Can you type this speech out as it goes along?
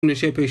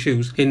ownership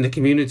issues in the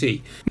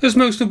community, as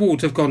most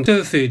awards have gone to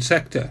the third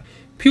sector.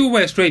 Pure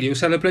West Radio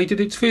celebrated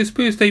its first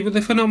birthday with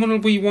the phenomenal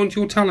We Want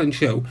Your Talent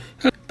show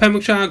at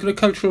Pembrokeshire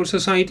Agricultural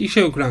Society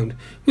Showground,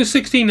 with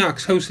 16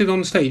 acts hosted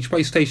on stage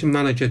by station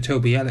manager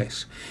Toby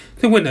Ellis.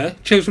 The winner,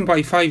 chosen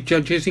by 5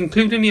 judges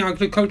including the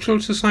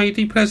Agricultural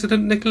Society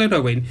President Nicola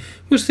Owen,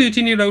 was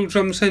 13-year-old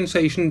drum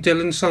sensation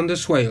Dylan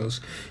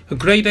Saunders-Swales, a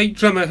grade 8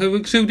 drummer who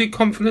exuded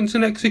confidence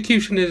and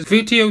execution in his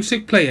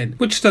virtuosic playing,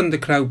 which stunned the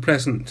crowd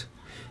present.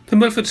 The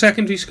Milford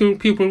Secondary School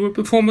pupil will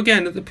perform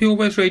again at the Pure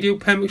West Radio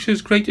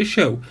Pembrokeshire's Greatest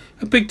Show,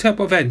 a big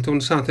tap event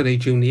on Saturday,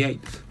 June the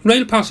 8th.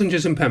 Rail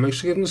passengers in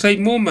Pembrokeshire can save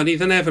more money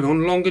than ever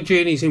on longer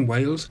journeys in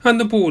Wales and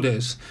the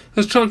borders,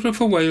 as Transport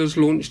for Wales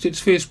launched its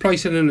first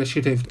pricing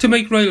initiative to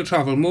make rail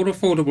travel more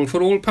affordable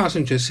for all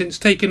passengers since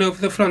taking over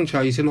the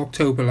franchise in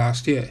October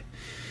last year.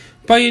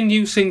 Buying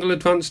new single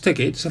advance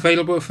tickets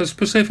available for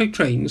specific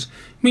trains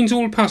means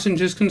all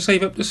passengers can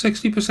save up to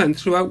 60%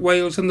 throughout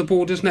Wales and the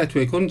Borders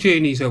network on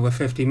journeys over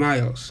 50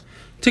 miles.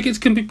 Tickets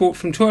can be bought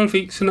from 12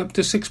 weeks and up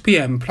to 6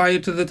 p.m. prior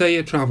to the day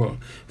of travel,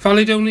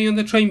 valid only on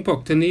the train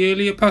booked, and the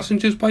earlier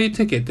passengers buy a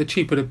ticket, the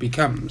cheaper it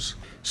becomes.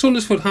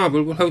 Saundersfoot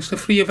Harbour will host a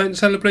free event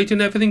celebrating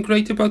everything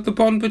great about the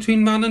bond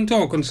between man and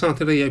dog on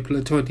Saturday,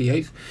 April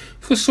 28th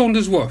for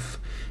Saunders Woof.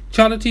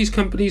 Charities,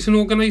 companies and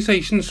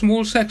organisations from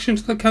all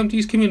sections of the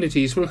county's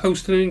communities will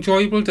host an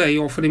enjoyable day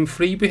offering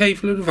free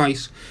behavioural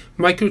advice,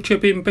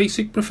 microchipping,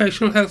 basic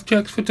professional health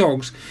checks for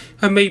dogs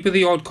and maybe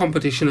the odd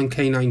competition and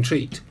canine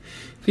treat.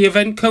 The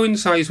event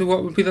coincides with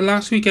what will be the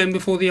last weekend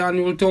before the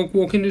annual dog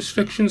walking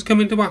restrictions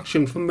come into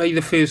action from May the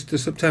 1st to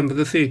September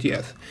the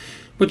 30th,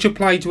 which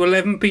apply to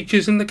 11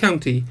 beaches in the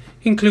county,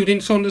 including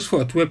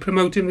Saundersfoot. We're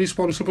promoting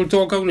responsible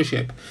dog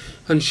ownership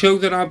and show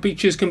that our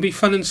beaches can be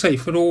fun and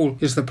safe for all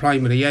is the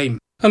primary aim,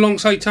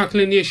 alongside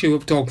tackling the issue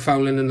of dog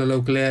fouling in the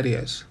local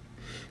areas.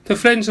 The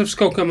Friends of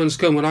Skocum and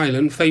Skomer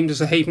Island, famed as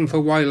a haven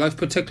for wildlife,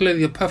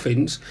 particularly the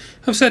puffins,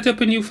 have set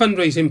up a new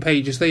fundraising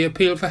page as they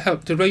appeal for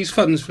help to raise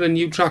funds for a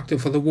new tractor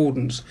for the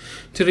wardens,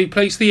 to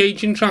replace the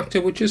ageing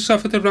tractor which has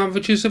suffered the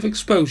ravages of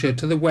exposure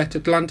to the wet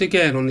Atlantic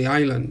air on the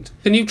island.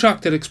 The new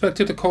tractor,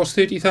 expected to cost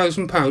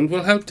 £30,000,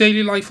 will help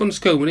daily life on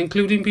Skomer,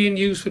 including being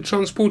used for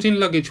transporting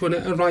luggage when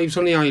it arrives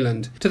on the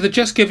island, to the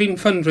Just Giving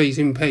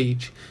fundraising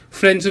page,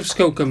 Friends of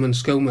Skocum and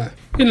Skomer.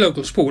 In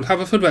local sport,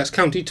 Haverfordwest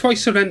County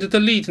twice surrendered the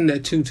lead in their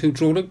 2-2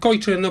 draw at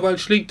Goitre in the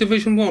Welsh League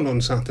Division 1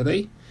 on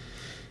Saturday.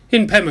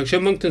 In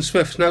Pembrokeshire, Monkton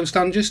Swifts now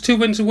stand just 2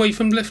 wins away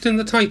from lifting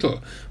the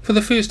title for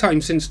the first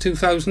time since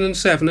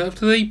 2007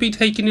 after they beat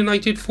Haken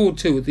United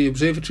 4-2 at the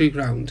Observatory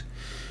Ground.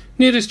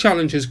 Nearest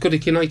challengers,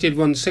 Goodwick United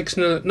won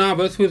 6-0 at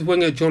Narberth with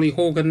winger Johnny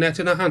Horgan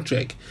netting a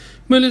hat-trick.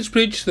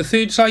 Millensbridge, the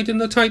third side in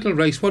the title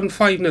race, won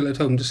 5-0 at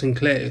home to St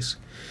Clair's.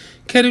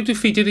 Carew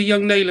defeated a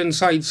young Neyland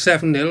side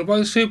 7-0,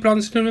 while Sir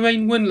Branston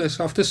remained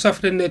winless after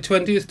suffering their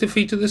 20th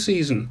defeat of the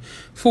season,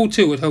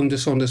 4-2 at home to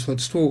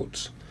Saundersfoot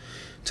Sports.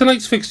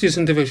 Tonight's fixtures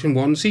in Division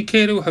 1 see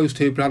Carew host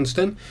Sir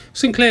Branston,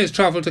 St Clair's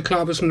travel to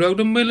Claverson Road,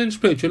 and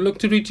Millensbridge will look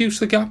to reduce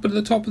the gap at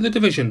the top of the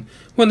division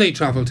when they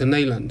travel to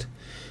Neyland.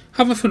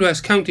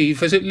 Haverfordwest County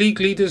visit league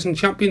leaders and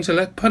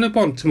champions-elect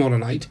Punabont tomorrow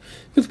night,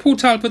 with Port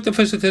Talbot the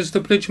visitors to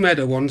Bridge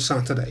Meadow on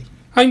Saturday.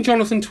 I'm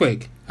Jonathan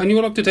Twigg, and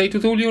you're up to date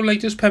with all your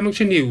latest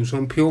Pembrokeshire news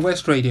on Pure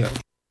West Radio.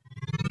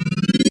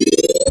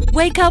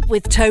 Wake up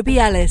with Toby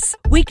Ellis,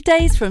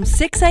 weekdays from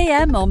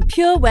 6am on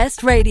Pure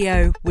West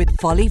Radio with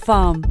Folly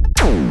Farm.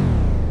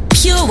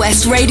 Pure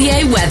West Radio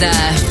weather.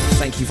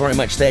 Thank you very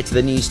much there to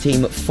the news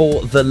team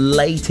for the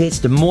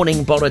latest.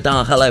 Morning,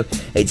 Borodar. Hello,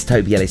 it's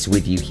Toby Ellis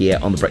with you here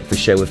on The Breakfast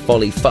Show with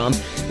Folly Farm.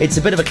 It's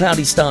a bit of a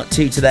cloudy start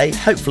to today.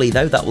 Hopefully,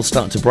 though, that will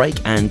start to break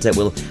and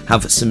we'll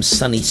have some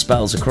sunny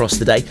spells across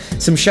the day.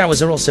 Some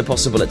showers are also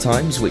possible at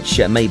times, which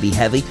may be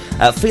heavy.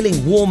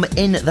 Feeling warm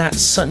in that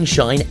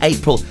sunshine.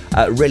 April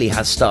really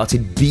has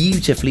started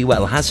beautifully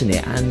well, hasn't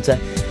it? And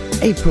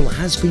April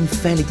has been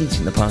fairly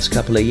decent the past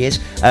couple of years.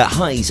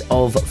 Highs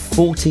of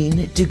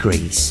 14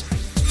 degrees.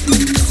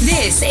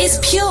 This is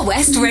Pure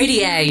West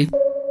Radio.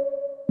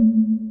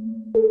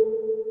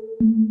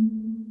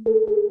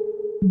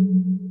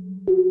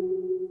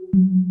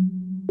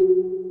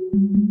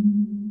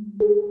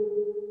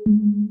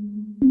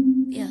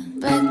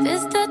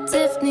 Breakfast at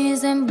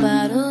Tiffany's and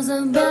bottles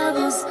of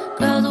bubbles.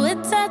 Girls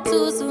with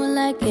tattoos who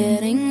like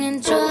getting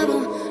in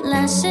trouble.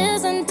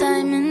 Lashes and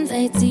diamonds,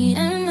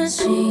 ATM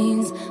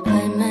machines.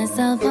 Buy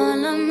myself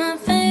all of my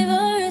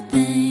favorite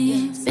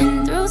things.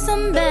 Been through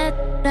some bad,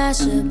 I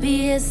should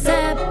be a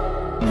sap.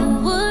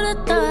 Who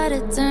would've thought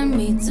it turned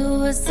me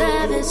to a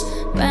savage?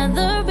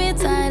 Rather be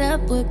tied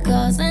up with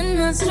calls and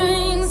the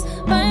strings.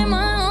 Write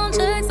my own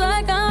checks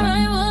like I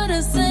write what I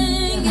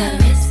sing. My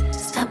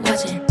wrist, stop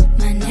watching.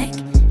 My neck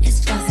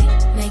is fuzzy.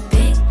 Make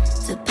big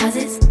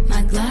deposits.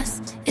 My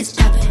gloss is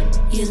popping.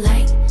 You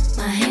like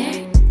my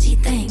hair? Gee,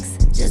 thanks.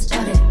 Just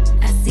bought it.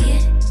 I see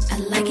it. I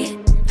like it.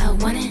 I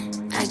want it.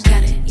 I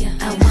got it. Yeah,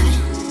 I want it.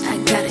 I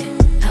got it.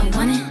 I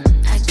want it.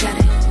 I got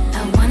it. I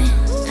want it.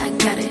 I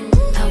got it.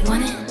 I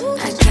want it.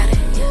 I got it.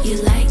 Yeah.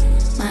 You like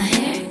my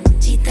hair?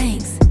 Gee,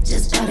 thanks.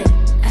 Just bought it.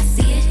 I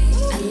see it.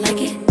 I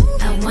like it.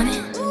 I want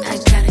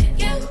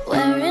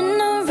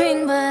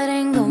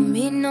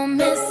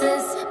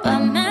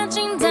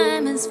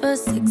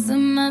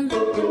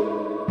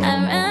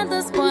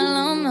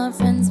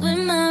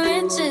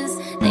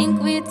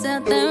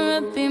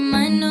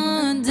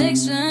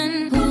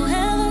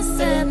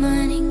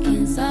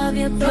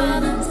your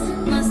problems.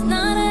 Must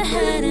not have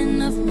had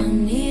enough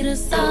money to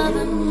solve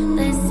them.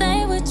 They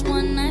say which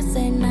one I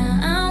say now.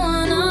 I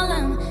want all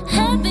of them.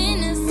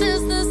 Happiness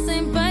is the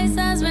same price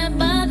as red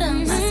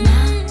bottoms. My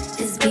smile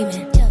is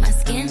beaming, my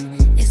skin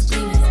is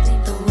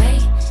gleaming. The way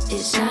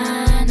it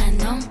shine, I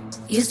know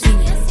you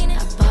seen it.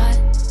 I bought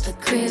a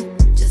crib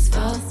just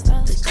for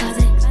the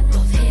closet,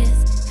 both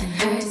his and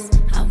hers.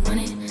 I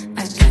want it,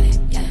 I got it.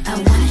 I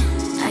want it,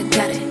 I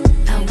got it.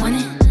 I want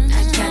it,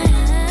 I got it.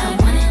 I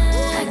want it,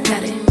 I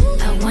got it.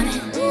 I want it,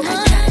 I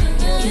got it.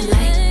 You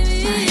like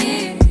my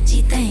hair?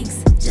 Gee, thanks,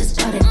 just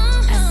bought it. I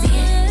see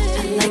it,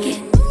 I like it.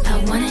 I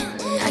want it,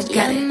 I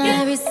got it.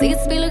 My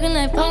receipts be looking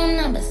like phone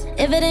numbers.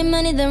 If it ain't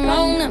money, then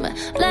wrong number.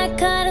 Black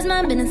card is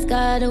my business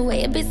card. The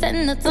way it be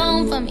setting the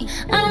tone for me.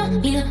 I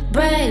don't need to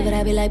brag, but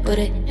I be like, put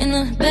it in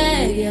the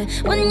bag, yeah.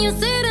 When you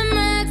see the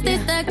max, they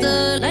stacked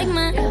up like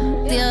my,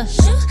 yeah.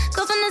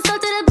 Go from the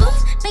south to the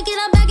booth, make it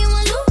all back in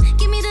one loop.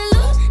 Give me the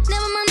loot,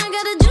 never mind, I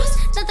got the juice.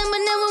 Nothing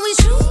but never we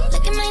shoot.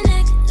 Look at my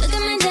neck, look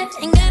at my neck.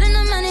 Ain't got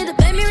enough money to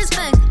pay me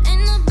respect.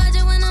 Ain't no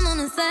budget when I'm on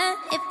the set.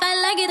 If I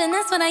like it, then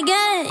that's what I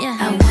get, yeah.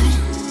 I want it,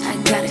 I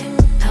got it.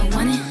 I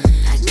want it,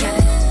 I got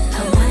it.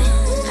 I want it,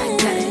 I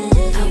got it.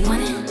 I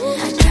want it,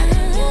 I got it.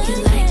 You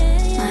like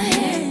my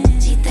hair?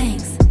 Gee,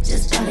 thanks,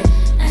 just bought it.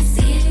 I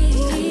see it,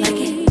 I like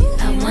it.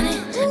 I want it,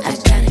 I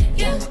got it,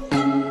 yeah.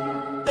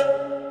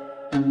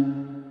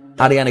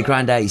 Ariana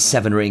Grande,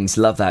 Seven Rings,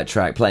 love that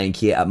track, playing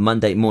here at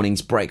Monday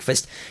morning's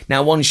breakfast.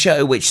 Now, one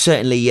show which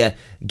certainly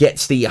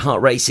gets the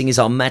heart racing is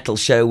our metal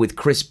show with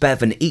Chris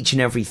Bevan. Each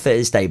and every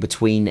Thursday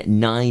between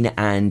 9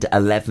 and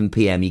 11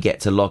 p.m. you get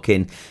to lock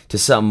in to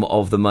some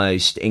of the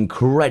most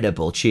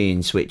incredible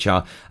tunes which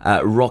are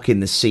rocking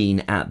the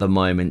scene at the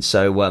moment.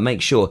 So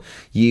make sure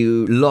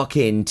you lock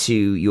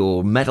into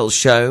your metal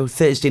show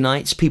Thursday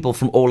nights. People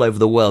from all over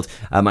the world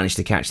manage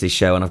to catch this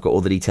show, and I've got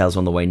all the details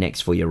on the way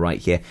next for you right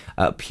here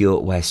at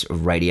Pure West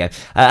Radio.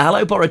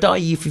 Hello,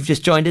 Borodai, if you've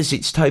just joined us,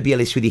 it's Toby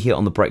Ellis with you here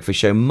on The Breakfast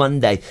Show,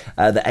 Monday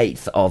the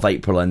 8th of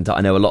April, and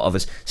I know a lot of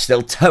us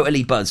still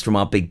totally buzzed from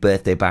our big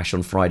birthday bash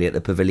on Friday at the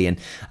Pavilion.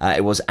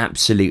 It was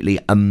absolutely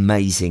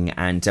amazing,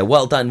 and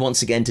well done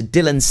once again to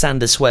Dylan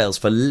Sanders Swales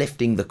for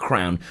lifting the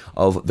crown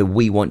of the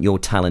We Want Your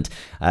Talent.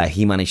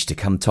 He managed to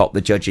come top. The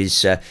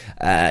judges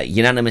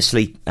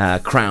unanimously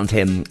crowned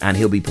him, and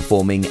he'll be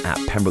performing at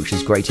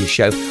Pembrokeshire's Greatest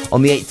Show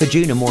on the 8th of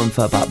June, and more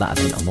info about that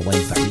event on the way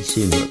very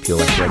soon here at Pure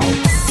West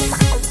Radio.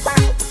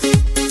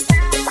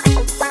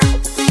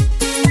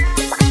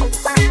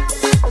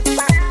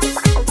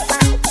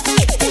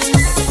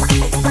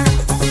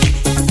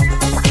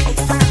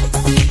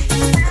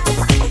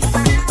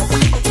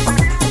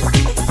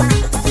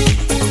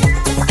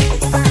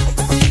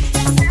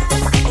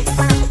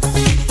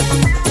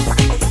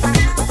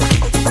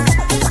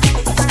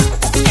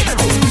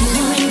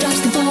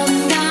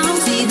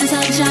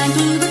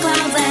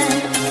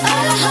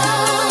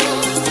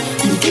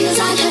 Feels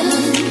like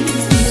heaven.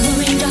 Feel the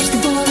raindrops,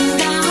 the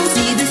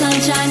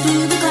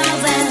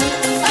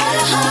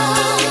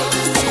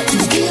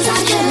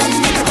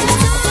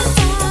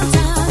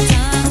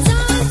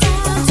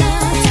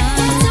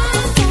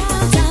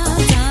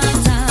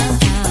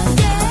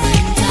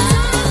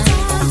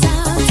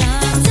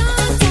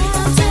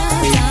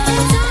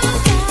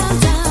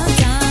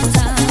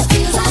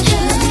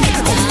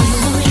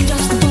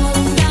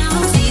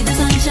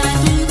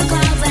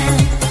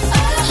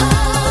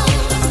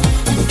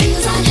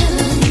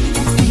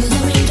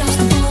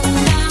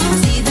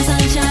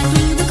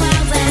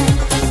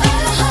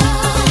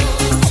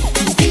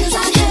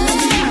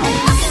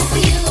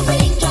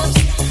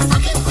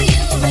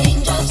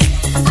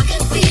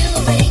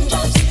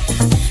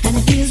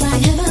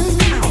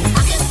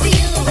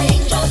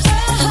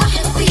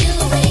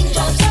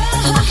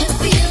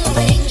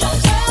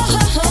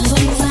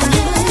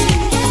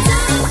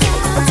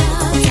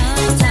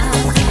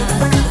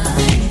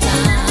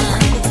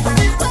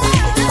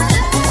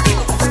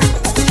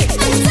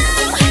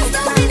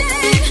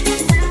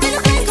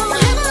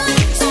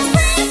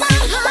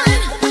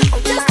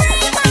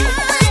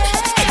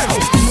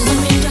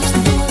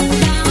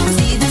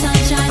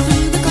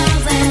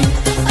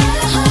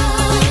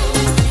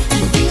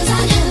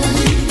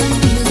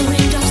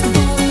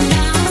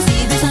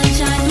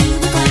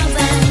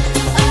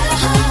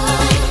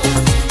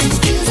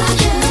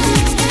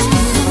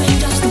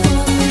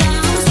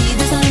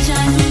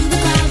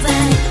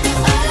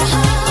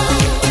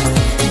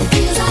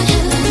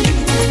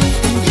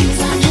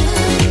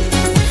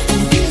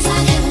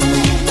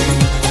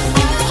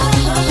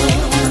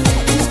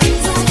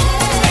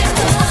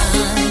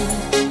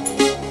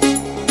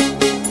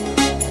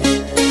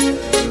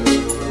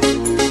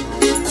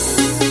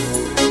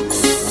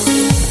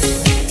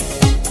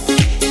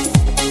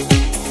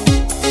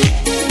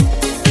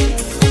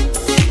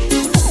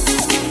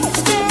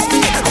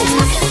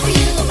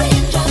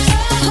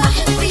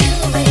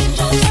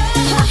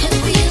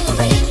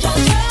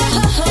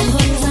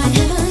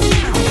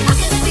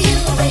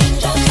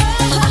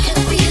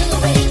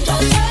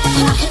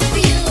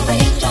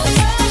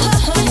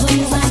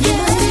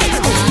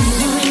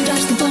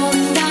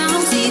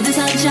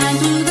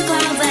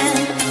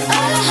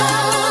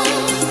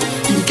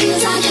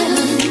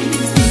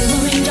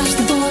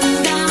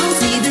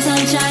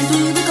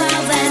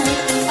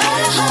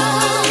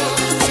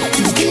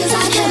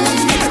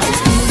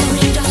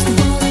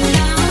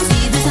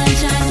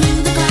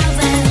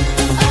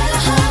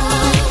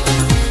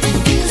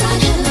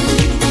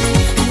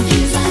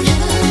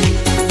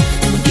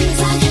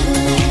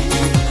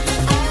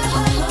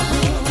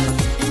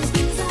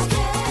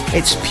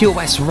It's Pure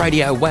West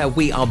Radio, where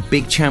we are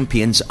big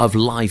champions of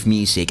live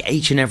music.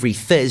 Each and every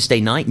Thursday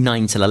night,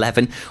 9 till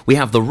 11, we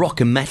have the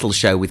Rock and Metal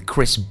Show with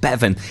Chris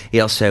Bevan. He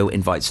also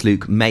invites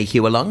Luke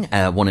Mayhew along,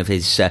 one of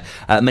his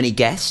many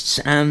guests,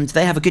 and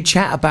they have a good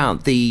chat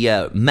about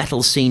the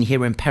metal scene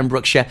here in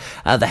Pembrokeshire,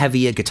 the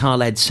heavier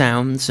guitar-led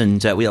sounds,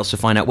 and we also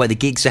find out where the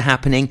gigs are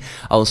happening.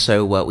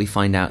 Also, we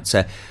find out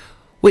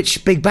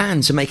which big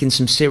bands are making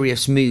some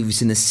serious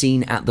moves in the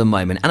scene at the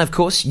moment. And of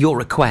course, your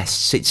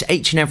requests. It's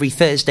each and every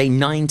Thursday,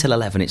 9 till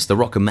 11. It's the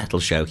Rock and Metal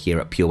Show here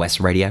at Pure West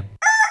Radio.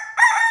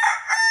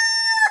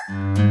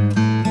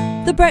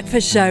 The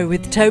Breakfast Show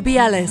with Toby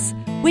Ellis.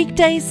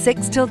 Weekdays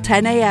 6 till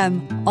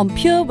 10am on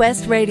Pure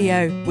West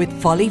Radio with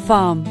Folly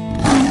Farm.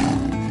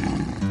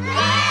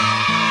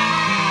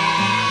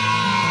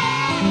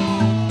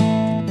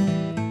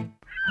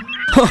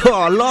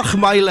 Oh,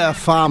 Lochmeyler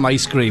Farm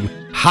Ice Cream.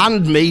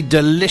 Handmade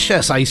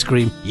delicious ice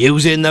cream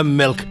using the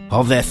milk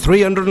of their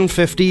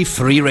 350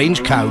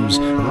 free-range cows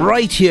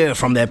right here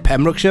from their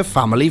Pembrokeshire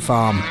family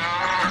farm.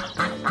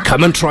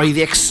 Come and try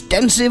the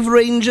extensive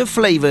range of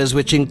flavours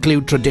which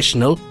include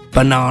traditional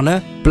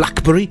banana,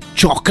 blackberry,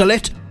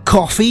 chocolate,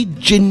 coffee,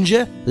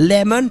 ginger,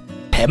 lemon,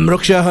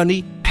 Pembrokeshire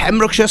honey,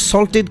 Pembrokeshire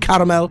salted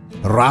caramel,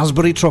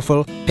 raspberry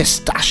truffle,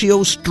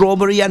 pistachio,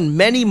 strawberry and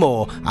many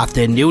more at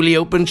their newly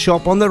opened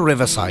shop on the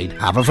Riverside,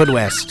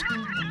 Haverfordwest.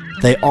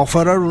 They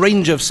offer a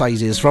range of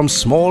sizes from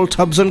small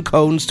tubs and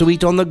cones to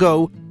eat on the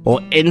go or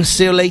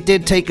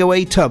insulated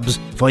takeaway tubs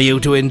for you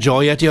to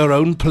enjoy at your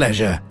own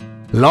pleasure.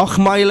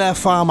 Lochmeyler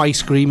Farm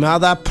Ice Cream are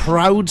the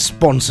proud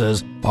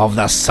sponsors of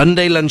the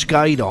Sunday Lunch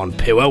Guide on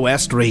Pure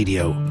West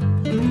Radio.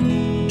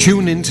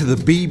 Tune in to the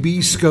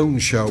BB Scone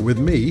Show with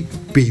me,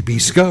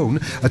 BB Scone,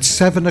 at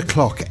 7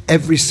 o'clock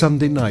every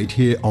Sunday night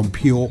here on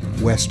Pure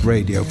West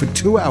Radio for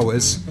 2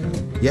 hours.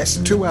 Yes,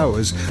 2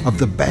 hours of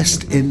the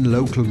best in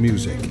local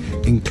music,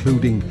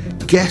 including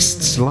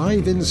guests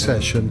live in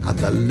session and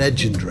the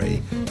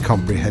legendary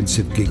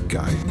Comprehensive Gig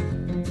Guide.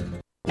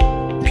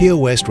 Pure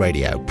West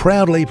Radio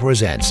proudly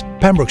presents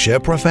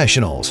Pembrokeshire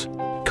Professionals.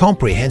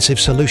 Comprehensive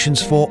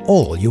solutions for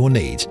all your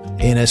needs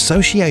in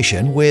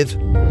association with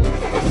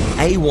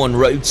A1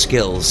 Road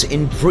Skills,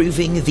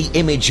 improving the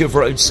image of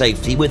road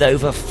safety with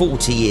over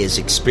 40 years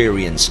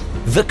experience.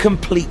 The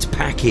complete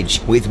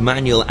package with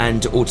manual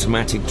and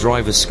automatic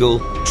driver school,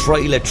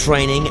 trailer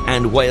training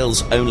and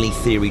Wales only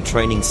theory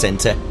training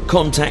centre.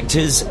 Contact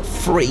us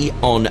free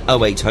on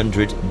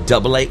 0800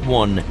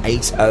 881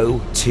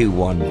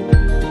 8021.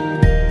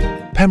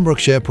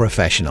 Pembrokeshire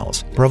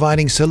Professionals,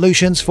 providing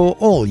solutions for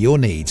all your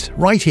needs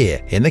right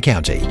here in the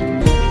county.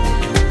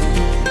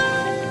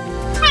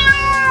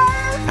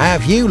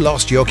 Have you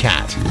lost your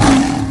cat?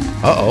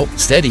 Uh-oh,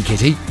 steady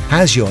kitty.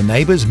 Has your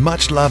neighbour's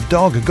much-loved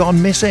dog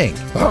gone missing?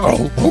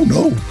 Uh-oh, oh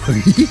no.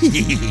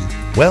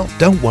 Well,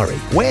 don't worry,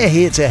 we're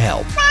here to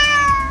help.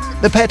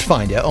 The Pet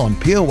Finder on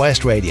Pure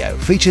West Radio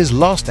features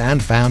lost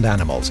and found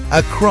animals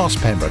across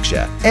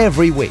Pembrokeshire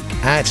every week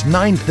at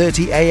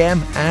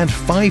 9:30am and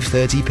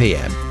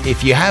 5:30pm.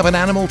 If you have an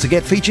animal to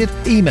get featured,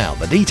 email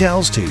the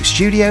details to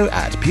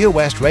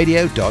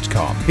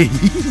studio@purewestradio.com.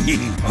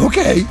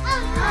 Okay.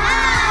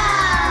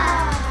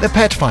 The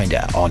Pet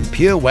Finder on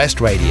Pure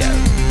West Radio.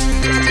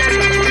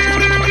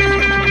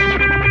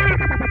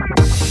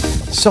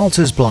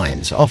 Salters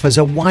Blinds offers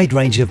a wide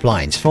range of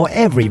blinds for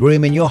every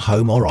room in your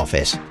home or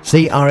office.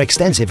 See our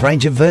extensive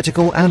range of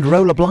vertical and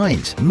roller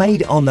blinds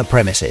made on the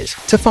premises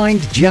to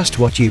find just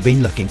what you've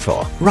been looking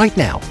for. Right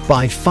now,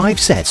 buy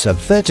 5 sets of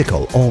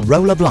vertical or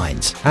roller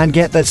blinds and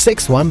get the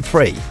 6th one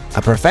free.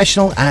 A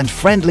professional and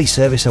friendly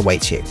service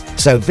awaits you.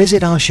 So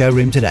visit our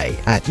showroom today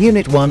at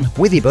Unit 1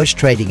 Withybush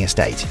Trading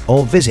Estate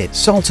or visit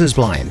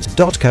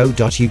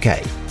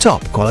saltersblinds.co.uk.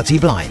 Top quality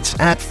blinds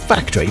at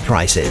factory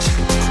prices.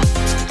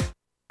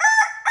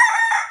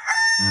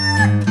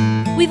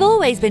 We've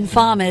always been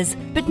farmers,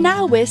 but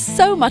now we're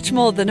so much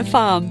more than a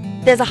farm.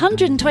 There's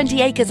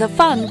 120 acres of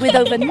fun with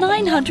over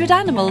 900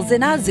 animals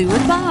in our zoo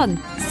and barn,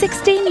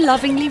 16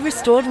 lovingly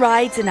restored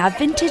rides in our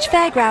vintage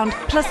fairground,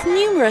 plus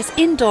numerous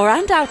indoor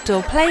and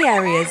outdoor play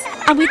areas.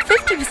 And with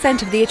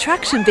 50% of the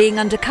attraction being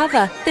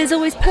undercover, there's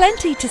always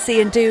plenty to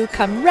see and do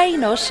come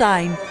rain or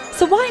shine.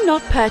 So why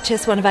not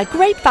purchase one of our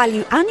great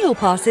value annual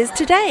passes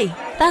today?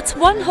 That's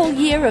 1 whole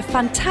year of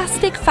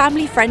fantastic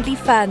family-friendly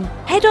fun.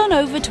 Head on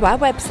over to our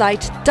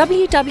website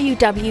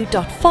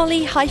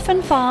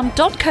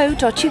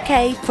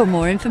www.folly-farm.co.uk for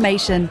more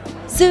information.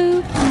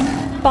 Zoo,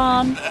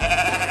 barn,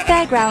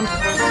 fairground,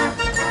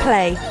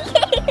 play.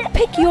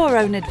 Pick your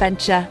own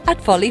adventure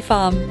at Folly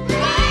Farm.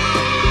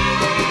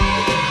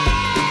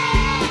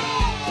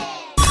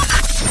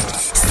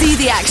 See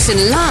the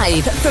action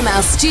live from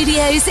our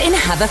studios in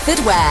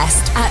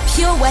Haverfordwest at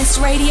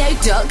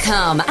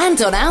purewestradio.com and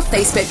on our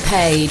Facebook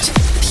page,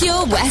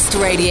 Pure West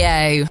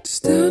Radio.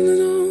 Standing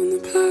on the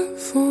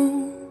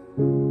platform,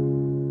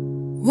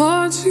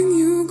 watching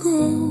you go.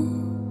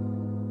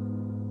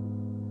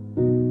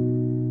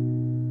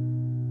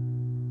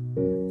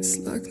 It's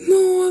like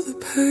no other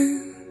pain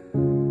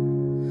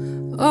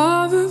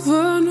I've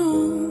ever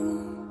known.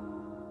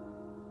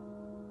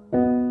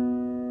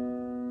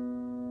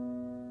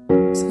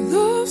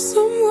 love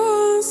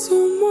someone so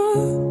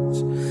much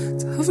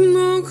to have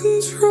no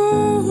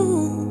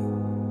control.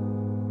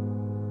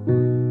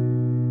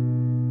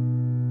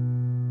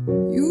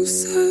 You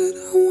said I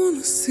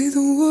wanna see the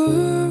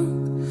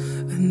world,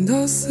 and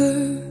I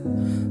said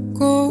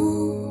go.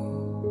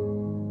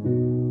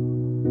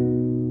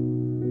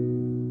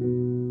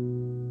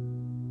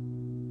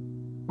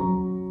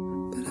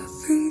 But I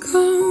think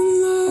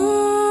I'm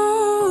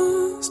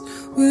lost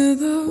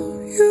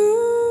without you.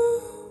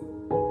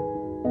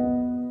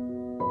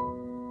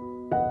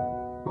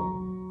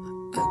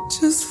 I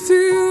just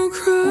feel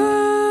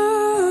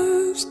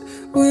crushed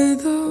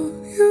without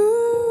you.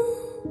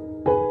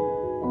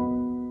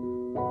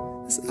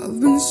 'Cause I've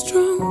been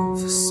strong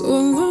for so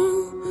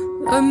long,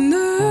 I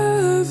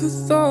never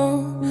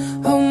thought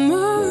how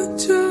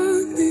much I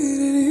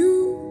needed you.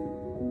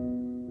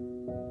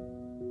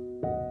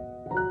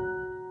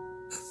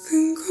 I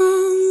think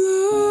I'm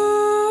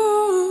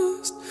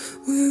lost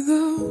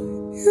without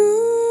you.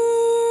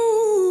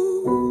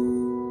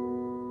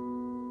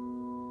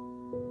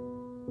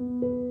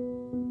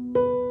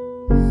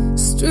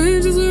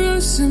 Strangers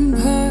rushing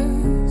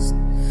past,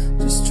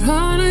 just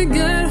trying to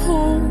get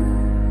home.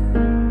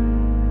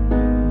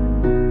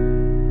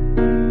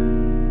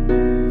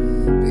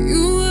 But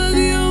you are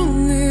the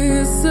only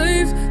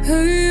safe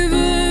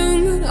haven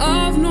that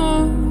I've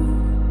known.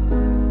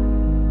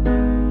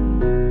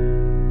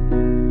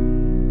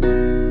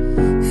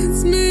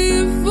 It's me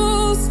in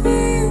full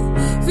speed,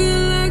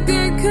 feel like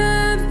I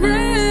can't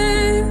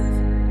breathe,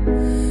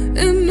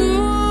 and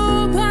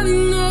nobody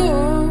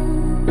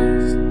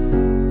knows.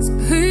 It's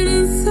pain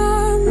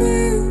inside me,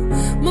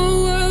 my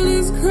world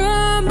is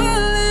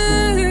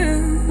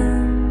crumbling.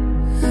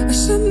 I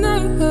should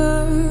never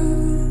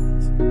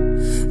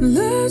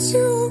let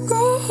you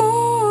go.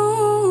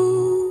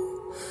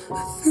 I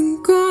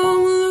think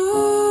I'm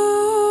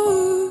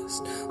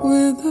lost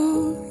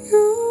without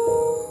you.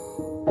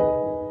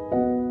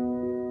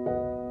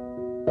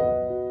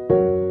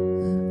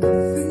 I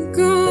think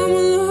I'm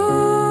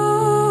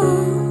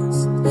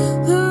lost,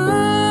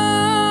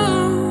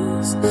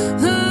 lost,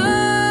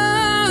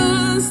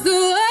 lost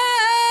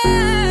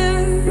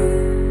away, I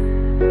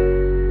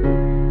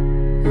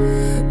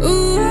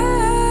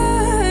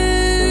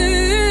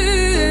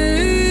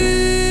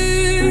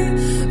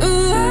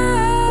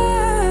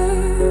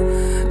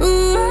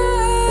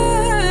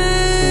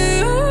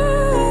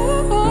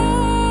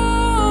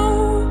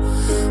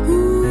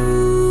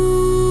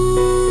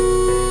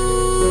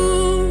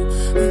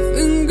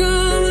think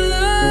I'm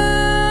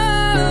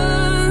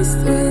lost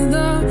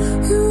without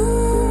you,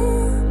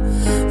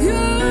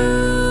 you.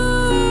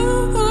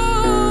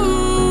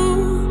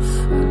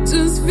 I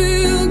just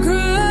feel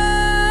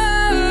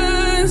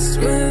crushed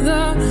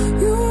without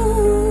you.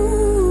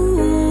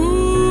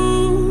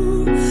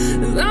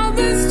 And I've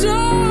been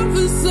strong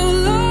for so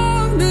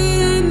long that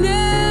I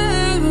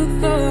never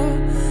thought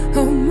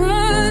how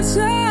much I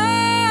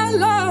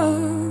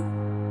love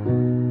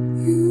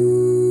you.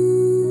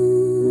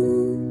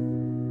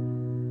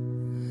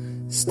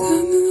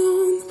 Standing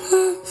on the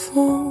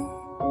platform,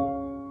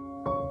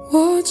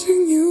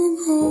 watching you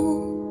go.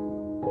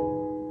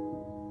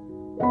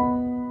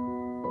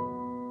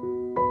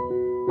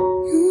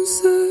 You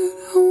said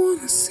I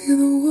wanna see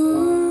the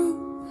world,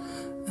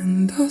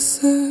 and I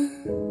said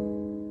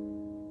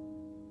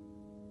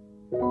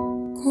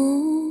go.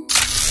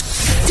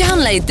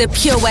 Download the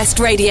Pure West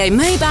Radio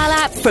mobile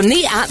app from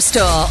the App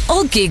Store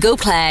or Google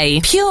Play.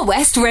 Pure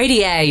West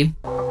Radio.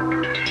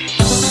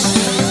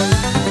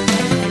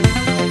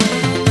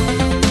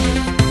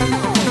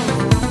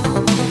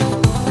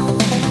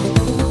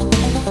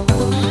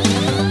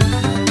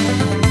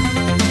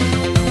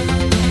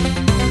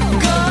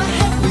 Go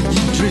ahead with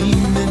your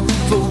dreaming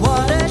for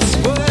what it's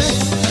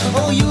worth.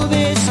 Oh, you'll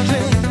be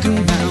stricken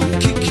down,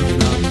 kicking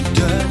up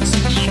dirt.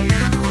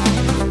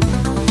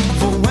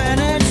 For when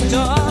it's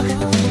dark,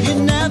 you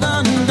never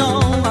know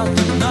what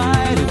the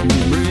night will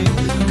bring.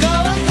 Go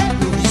ahead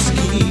with your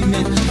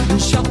scheming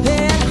and shopping.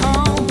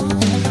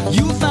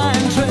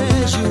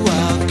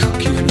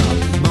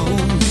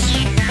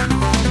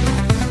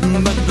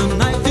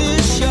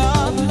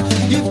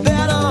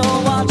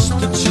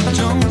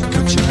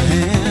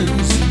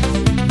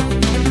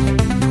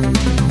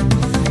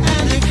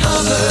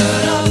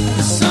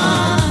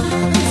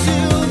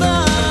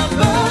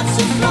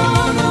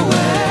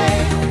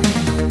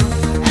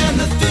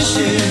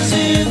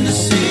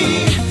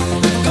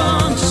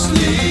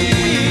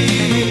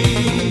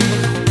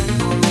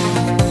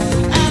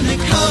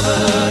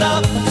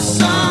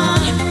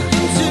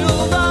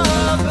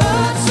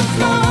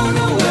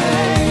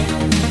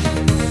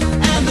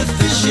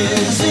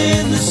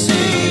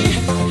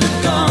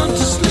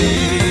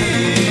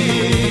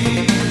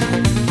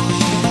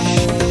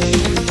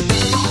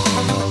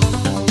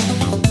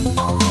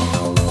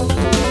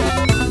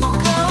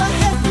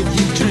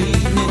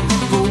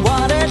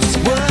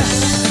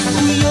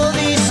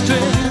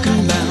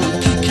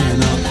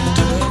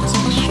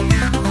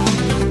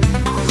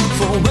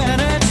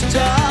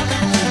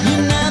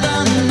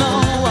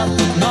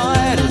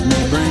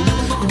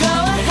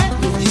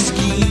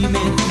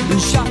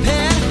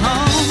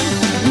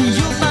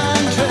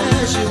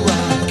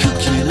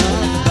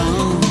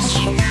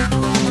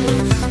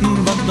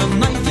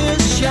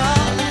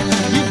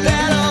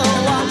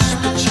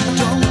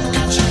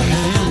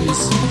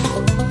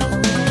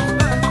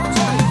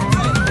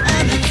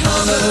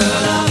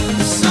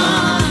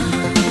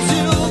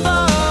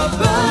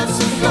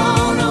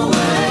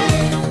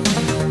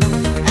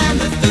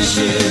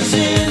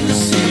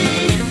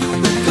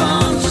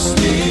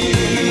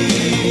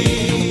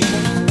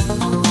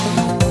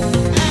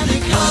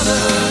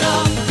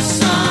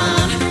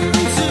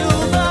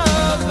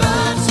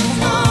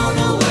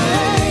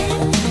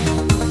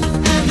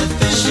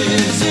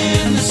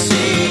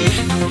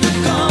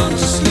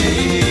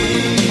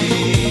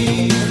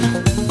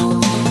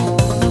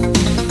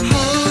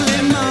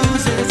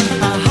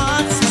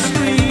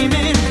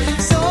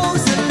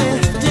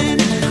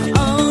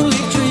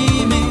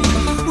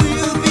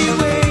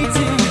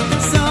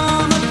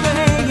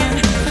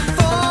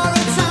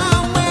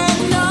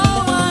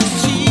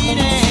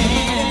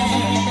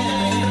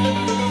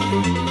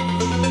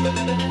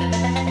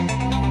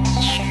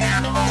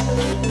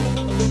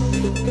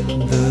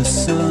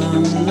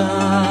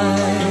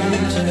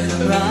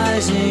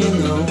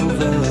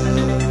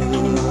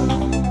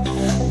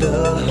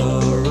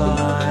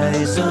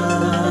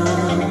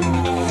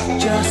 horizon,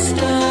 just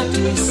a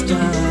distant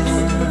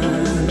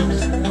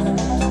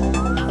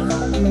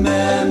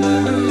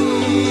memory.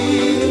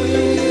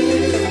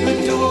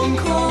 Don't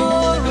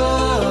chorus,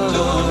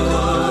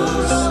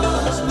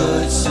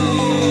 but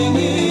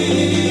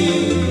singing,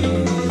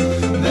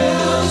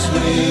 bells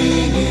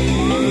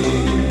ringing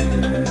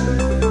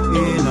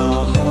in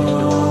our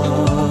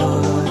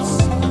hearts,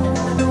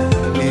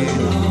 in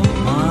our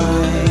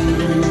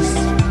minds.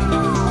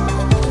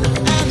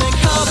 And they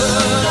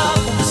covered up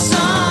the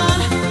sun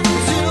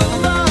till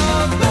the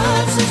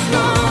birds have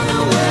flown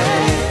away,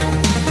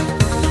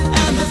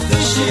 and the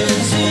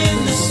fishes in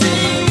the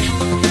sea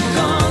have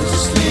gone to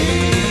sleep.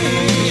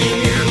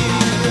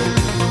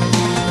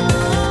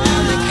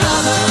 And they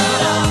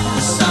covered up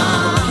the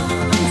sun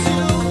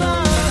till the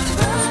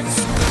birds.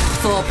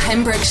 For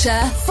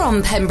Pembrokeshire, from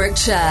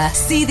Pembrokeshire.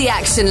 See the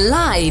action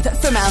live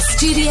from our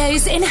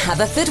studios in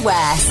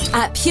Haverfordwest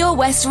at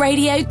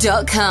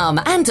purewestradio.com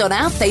and on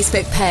our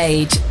Facebook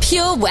page,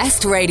 Pure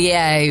West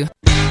Radio.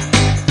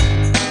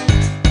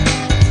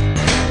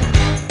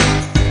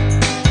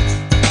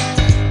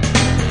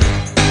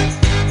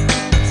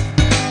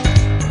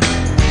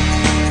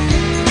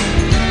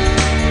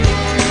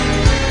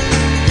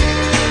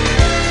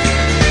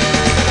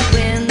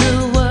 When the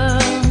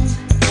world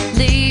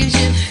leaves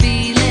you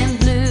feeling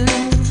blue,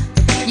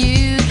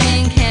 you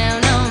can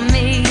count on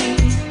me.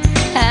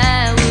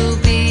 I will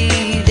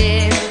be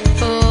there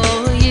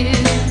for you.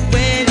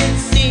 When it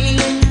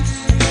seems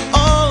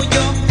all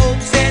your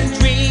hopes and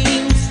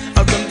dreams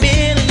are a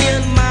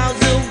million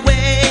miles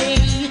away,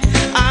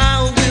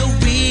 I will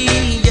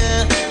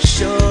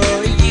reassure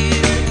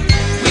you.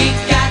 We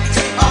got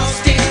to all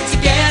stick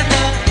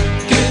together,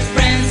 good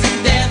friends and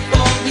there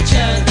for each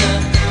other.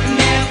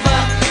 Never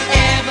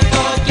ever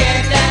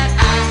forget that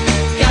I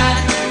got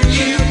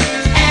you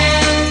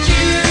and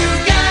you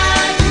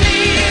got me.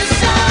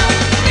 So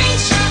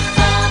reach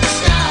for the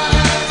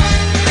stars,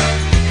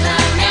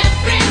 climb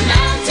every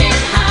mountain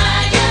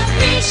higher.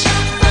 Reach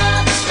for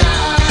the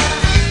stars,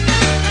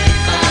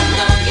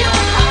 follow your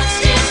heart's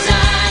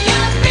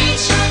desire.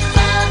 Reach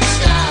for the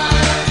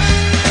stars,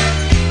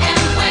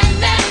 and when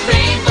that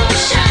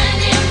rainbow's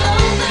shining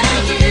over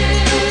you,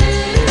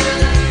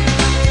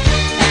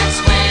 that's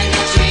when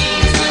your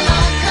dreams will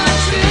all come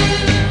true.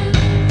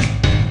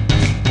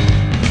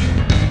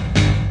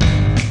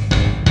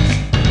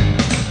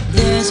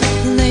 There's a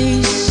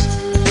place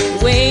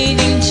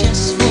waiting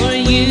just for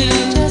you.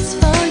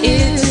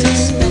 It's a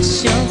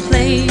special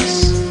place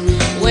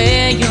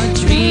where your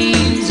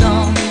dreams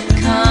all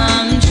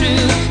come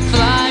true.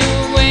 Fly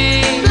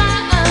away,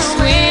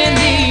 swim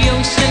the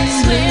ocean's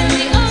blue.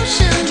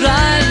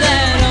 Drive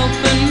that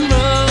open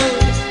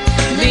road,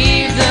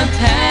 leave the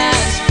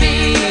past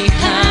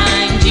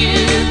behind you.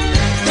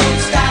 Don't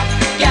stop,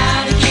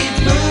 gotta keep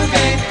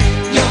moving.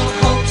 Your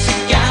hopes you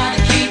gotta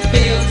keep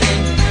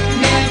building.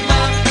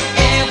 Never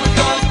ever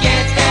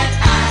forget that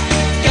I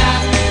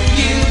got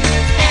you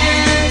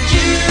and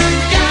you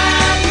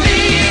got me.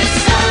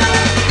 So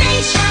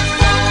reach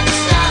for the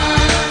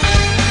stars,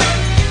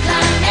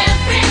 climb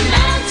every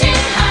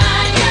mountain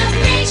higher.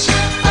 Reach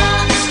for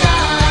the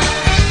stars,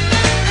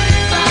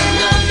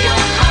 follow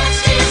your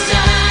heart's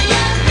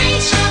desire.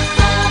 Reach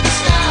for the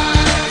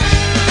stars,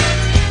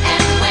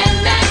 and when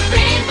that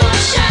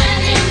rainbow's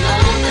shining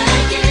over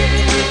you,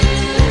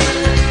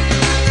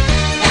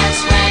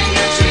 that's when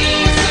your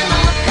dreams will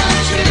all come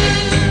true.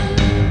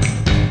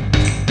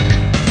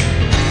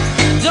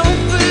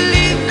 Don't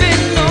believe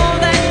in all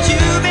that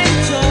you've been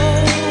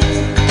told.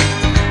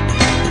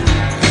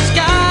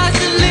 Sky's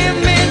the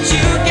limit,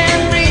 you can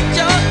reach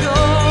your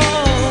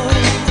goal.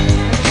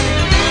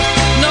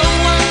 No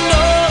one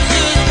knows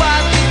just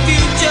what the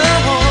future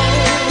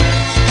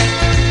holds.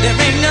 There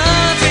ain't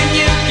nothing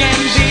you can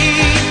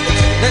beat.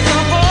 There's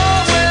a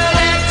whole world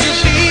yet to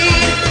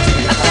beat.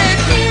 I said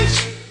reach,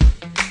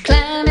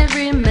 climb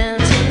every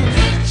mountain.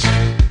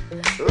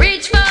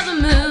 Reach for the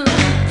moon.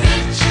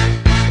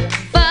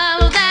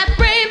 Follow that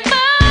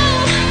rainbow,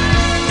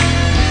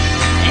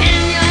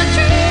 and your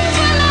dreams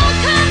will all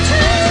come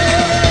true.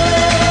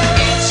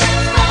 Reach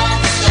for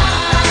the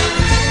stars,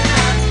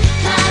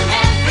 climb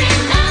every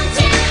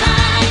mountain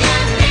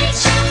higher.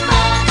 Reach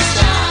for the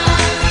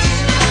stars,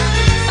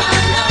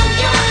 follow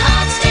your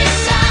heart's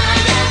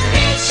desire.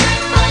 Reach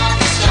for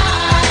the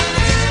stars,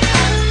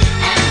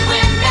 and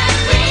when that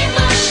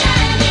rainbow's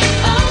shining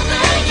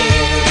over you,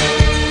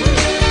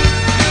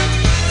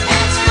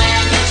 that's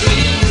when your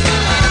dreams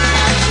will all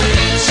come true.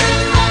 Reach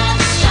for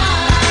the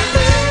stars,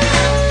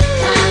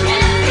 climb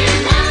every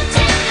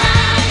mountain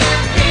higher.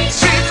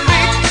 Reach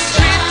for the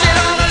stars,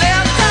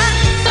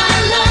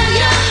 follow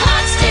your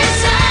heart's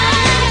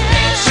desire.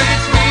 Reach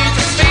for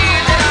the stars,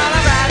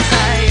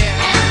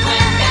 and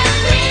when that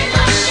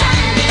rainbow's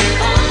shining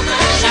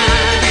over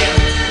you,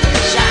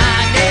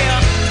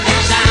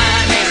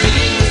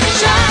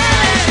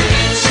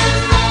 Reach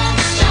for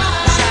the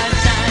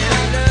stars,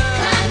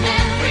 climb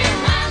every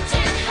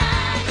mountain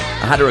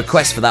higher. I had a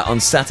request for that on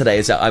Saturday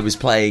as I was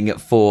playing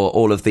for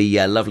all of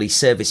the lovely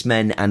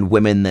servicemen and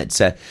women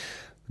that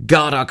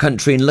guard our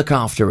country and look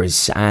after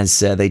us as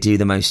they do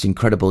the most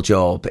incredible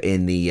job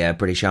in the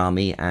British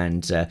Army,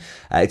 and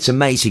it's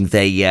amazing.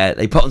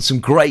 They put on some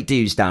great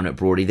dues down at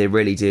Broady. They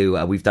really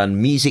do. We've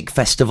done music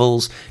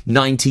festivals,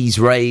 90s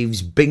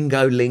raves,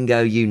 bingo,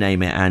 lingo, you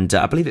name it, and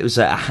I believe it was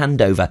a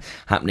handover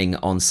happening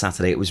on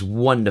Saturday. It was a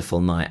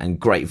wonderful night and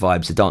great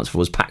vibes. The dance floor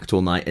was packed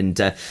all night, and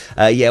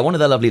one of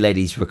the lovely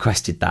ladies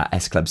requested that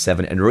S Club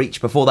 7 and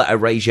Reach. Before that,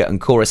 Erasure and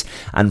Chorus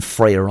and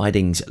Freya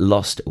Riding's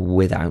Lost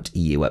Without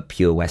You at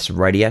Pure West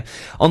Radio.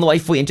 On the way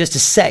for you in just a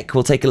sec,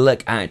 we'll take a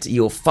look at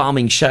your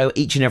farming show.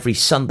 Each and every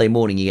Sunday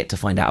morning you get to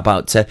find out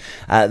about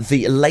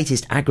the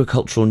latest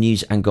agricultural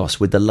news and goss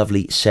with the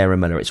lovely Sarah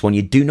Miller. It's one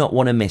you do not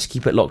want to miss.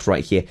 Keep it locked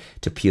right here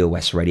to Pure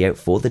West Radio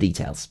for the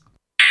details.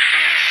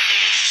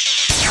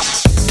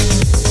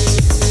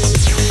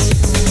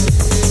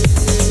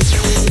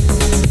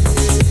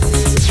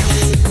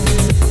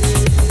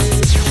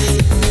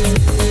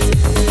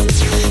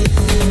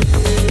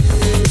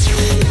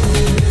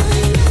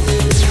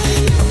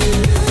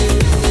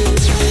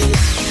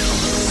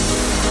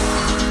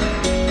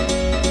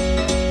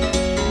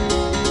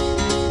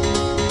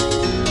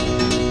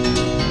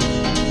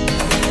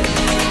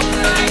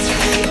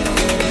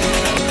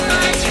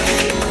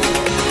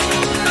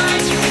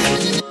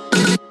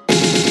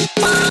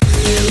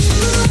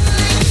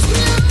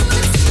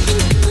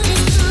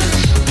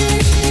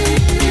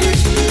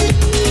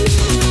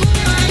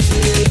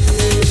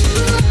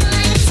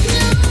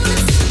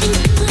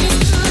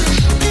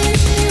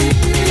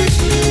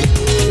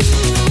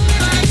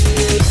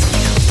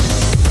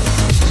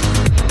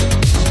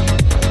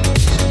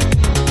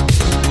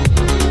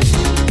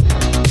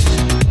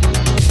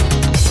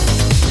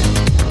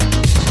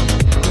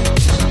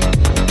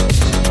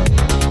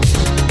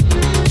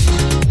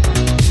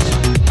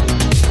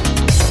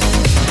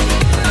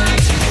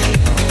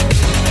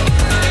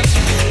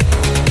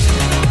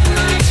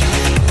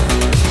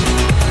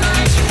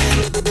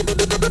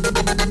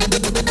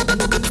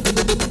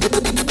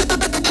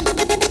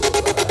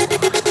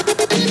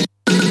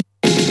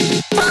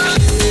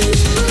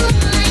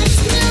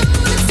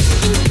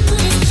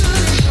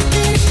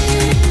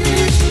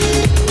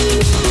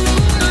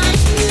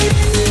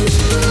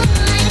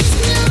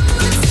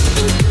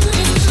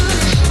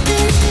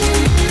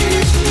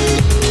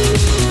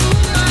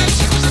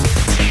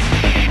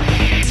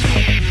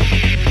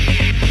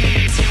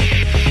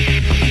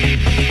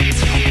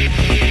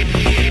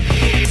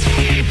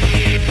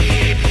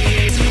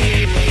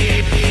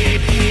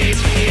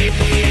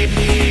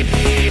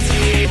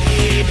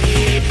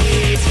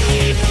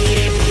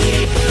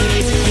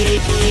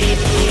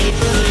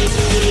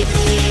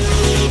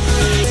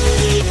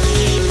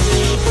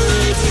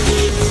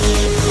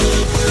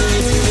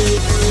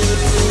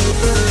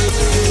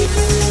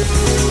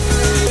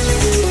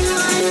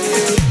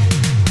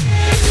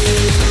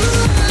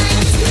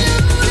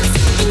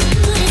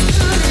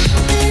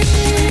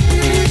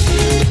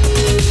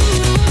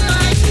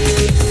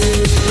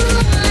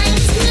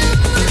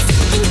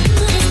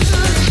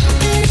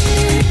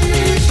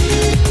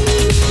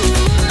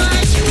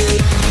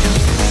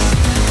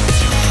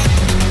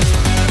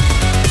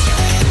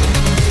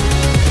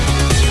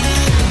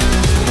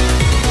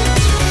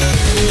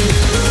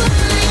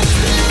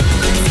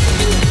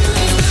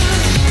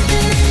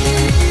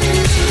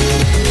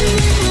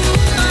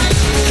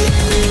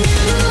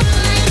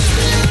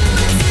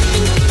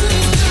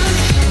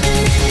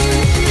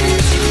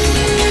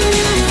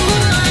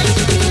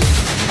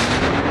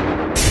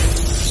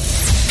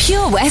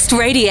 West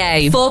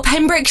Radio for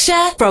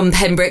Pembrokeshire from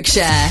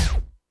Pembrokeshire.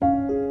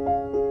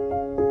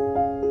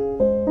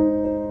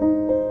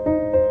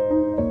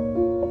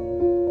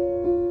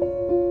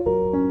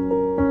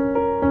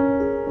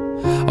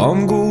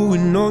 I'm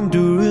going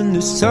under, and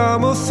this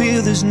time I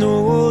feel there's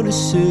no one to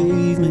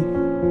save me.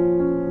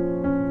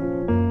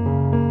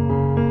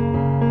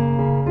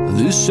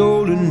 This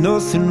all and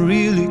nothing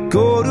really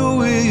got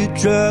away, you're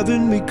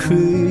driving me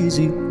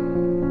crazy.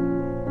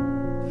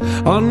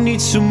 I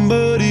need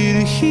somebody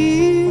to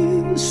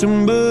hear,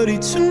 somebody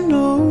to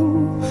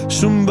know,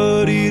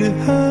 somebody to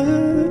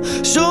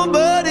have,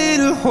 somebody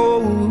to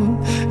hold.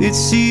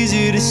 It's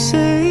easy to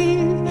say,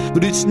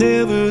 but it's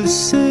never the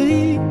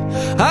same.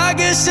 I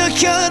guess I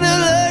kinda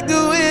like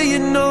the way you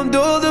numbed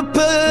all the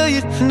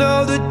pain.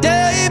 Now the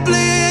day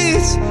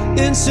bleeds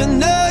into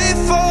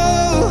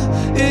nightfall,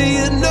 and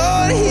you're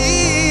not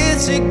here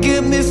to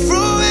get me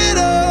through it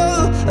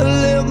all. I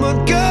let my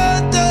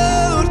guard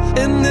down,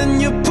 and then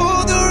you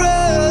pulled the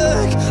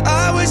rug.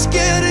 I was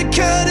getting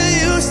kinda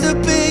used to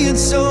being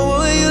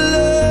someone you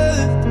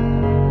loved.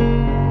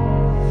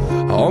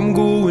 I'm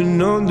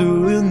going under,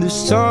 and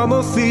this time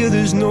I feel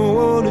there's no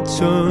one to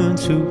turn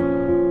to.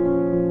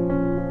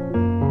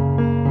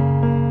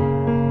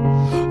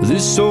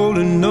 This all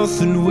and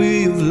nothing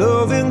way of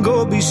loving,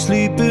 go be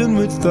sleeping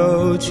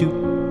without you.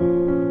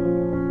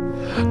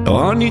 Now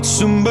I need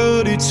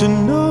somebody to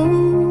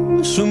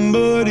know,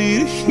 somebody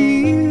to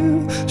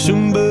hear,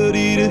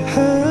 somebody to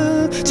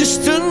have,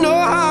 just to know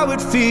how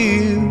it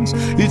feels.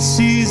 It's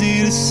easy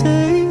to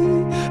say,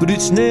 but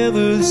it's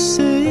never the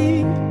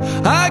same.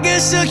 I guess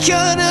guess I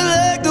kinda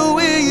like the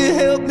way you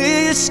help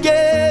me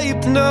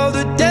escape. Now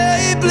the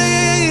day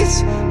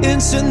bleeds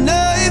into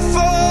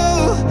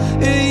nightfall,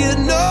 and you're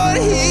not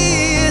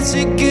here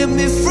to get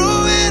me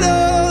through it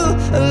all.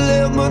 I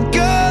let my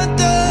guard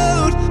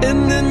down,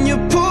 and then you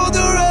pulled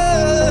the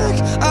rug.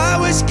 I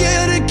was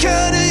getting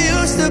kinda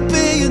used to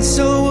being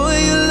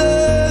someone you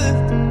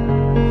loved,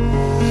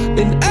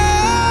 and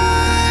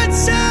I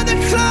tend to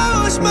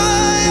close my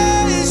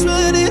eyes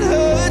when it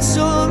hurts.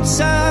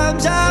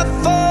 Sometimes I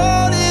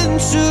fall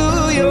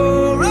into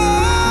your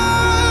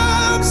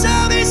arms.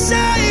 I'll be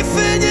safe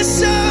in your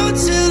soul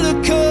till I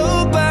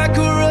come back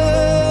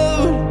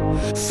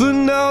around. For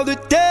now the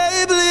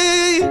day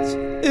bleeds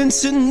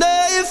into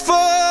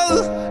nightfall,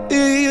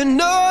 and you're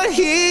not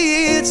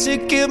here to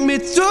get me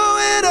through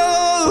it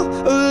all.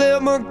 I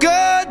let my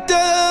guard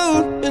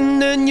down,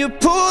 and then you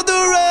pulled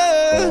the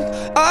rug.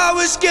 I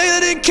was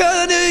getting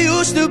kinda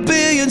used to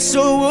being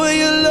someone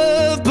you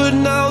love, but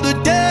now the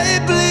day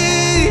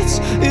bleeds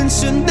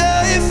into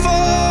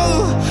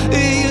nightfall,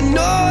 and you're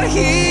not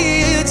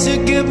here to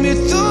get me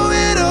through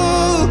it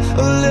all.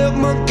 I let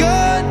my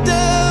guard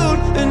down,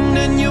 and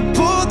then you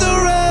pulled the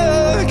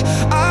rug.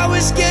 I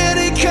was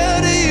getting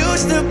kinda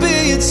used to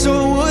being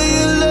someone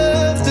you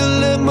loved. I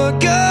let my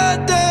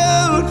guard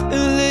down,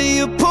 and then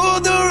you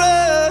pulled the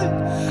rug.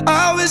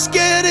 I was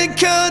getting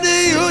kinda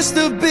used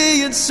to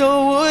being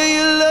someone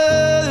you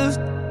loved.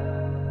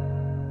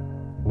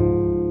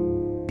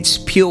 It's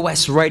Pure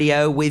West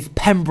Radio with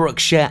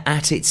Pembrokeshire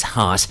at its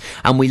heart,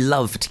 and we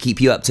love to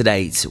keep you up to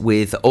date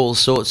with all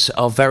sorts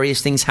of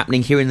various things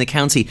happening here in the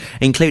county,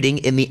 including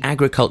in the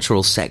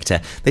agricultural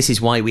sector. This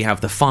is why we have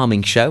the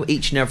Farming Show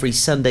each and every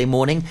Sunday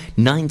morning,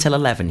 9 till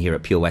 11 here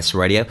at Pure West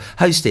Radio,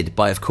 hosted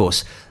by, of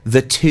course,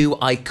 the two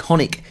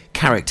iconic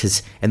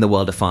characters in the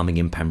world of farming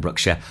in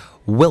Pembrokeshire,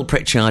 Will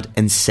Pritchard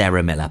and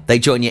Sarah Miller. They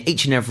join you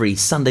each and every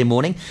Sunday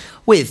morning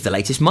with the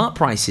latest mark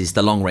prices,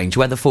 the long-range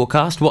weather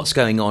forecast, what's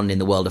going on in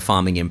the world of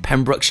farming in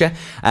Pembrokeshire,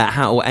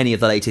 how any of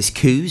the latest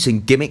coups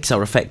and gimmicks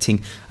are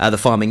affecting the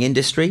farming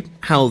industry,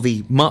 how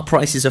the mark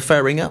prices are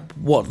faring up,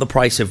 what the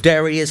price of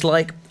dairy is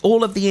like,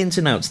 all of the ins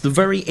and outs, the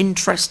very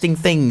interesting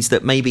things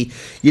that maybe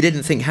you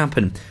didn't think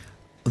happen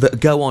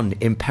that go on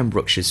in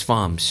Pembrokeshire's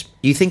farms.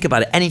 You think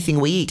about it, anything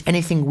we eat,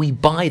 anything we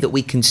buy that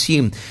we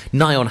consume,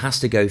 nigh on has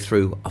to go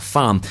through a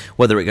farm.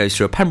 Whether it goes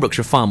through a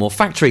Pembrokeshire farm or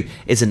factory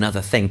is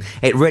another thing.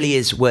 It really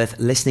is worth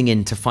listening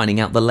in to finding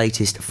out the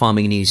latest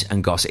farming news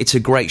and goss. It's a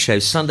great show,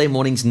 Sunday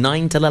mornings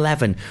 9 till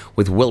 11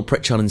 with Will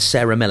Pritchard and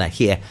Sarah Miller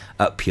here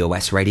at Pure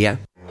West Radio.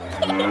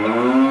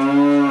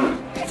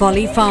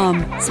 Folly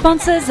Farm,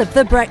 sponsors of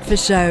The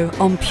Breakfast Show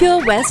on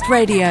Pure West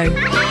Radio.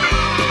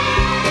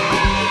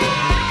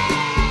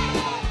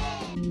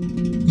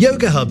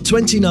 Yoga Hub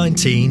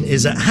 2019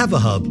 is at Have a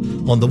Hub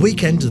on the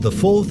weekend of the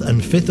 4th and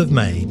 5th of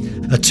May,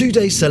 a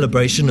 2-day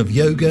celebration of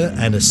yoga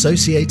and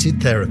associated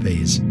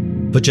therapies.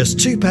 For just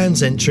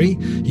 £2 entry,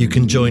 you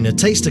can join a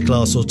taster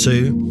class or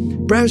two,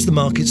 browse the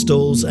market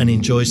stalls and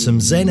enjoy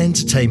some Zen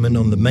entertainment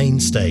on the main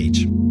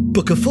stage.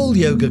 Book a full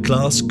yoga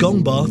class,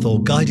 gong bath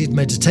or guided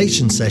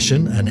meditation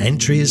session and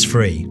entry is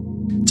free.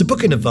 To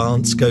book in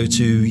advance, go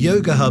to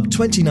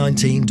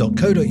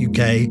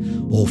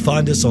yogahub2019.co.uk or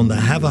find us on the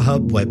Have a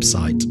Hub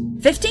website.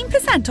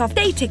 15% off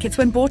day tickets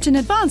when bought in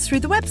advance through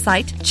the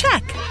website?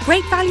 Check.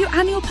 Great value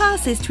annual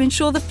passes to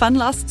ensure the fun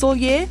lasts all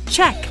year?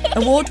 Check.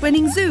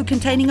 Award-winning zoo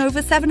containing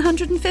over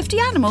 750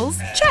 animals?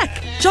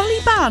 Check. Jolly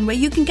barn where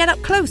you can get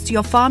up close to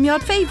your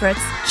farmyard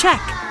favourites? Check.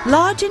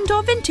 Large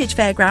indoor vintage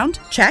fairground?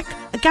 Check.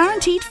 A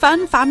guaranteed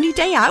fun family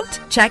day out?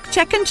 Check,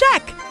 check and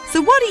check.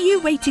 So what are you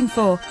waiting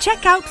for?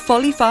 Check out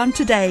Folly Farm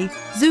today.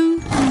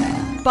 Zoo,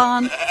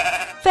 barn,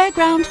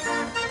 fairground,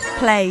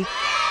 play.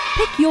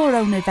 Pick your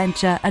own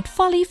adventure at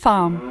Folly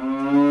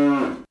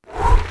Farm.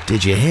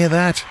 Did you hear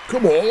that?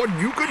 Come on,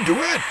 you can do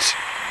it!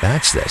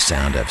 That's the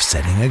sound of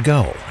setting a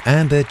goal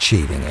and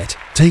achieving it.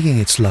 Taking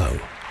it slow,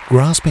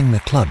 grasping the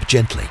club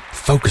gently,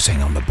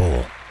 focusing on the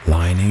ball,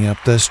 lining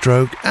up the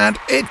stroke, and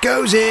it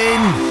goes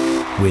in!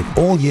 With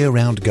all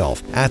year-round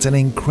golf at an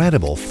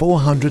incredible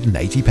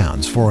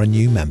 £480 for a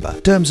new member.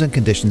 Terms and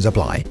conditions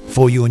apply.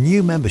 For your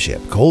new membership,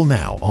 call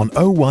now on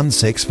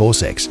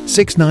 01646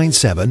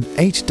 697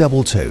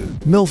 822.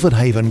 Milford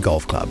Haven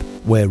Golf Club,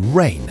 where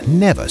rain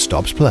never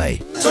stops play.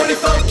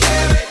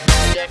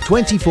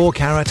 24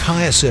 Carat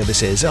Hire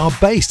Services are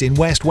based in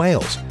West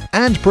Wales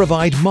and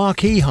provide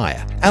marquee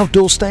hire,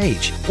 outdoor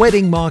stage,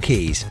 wedding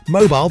marquees,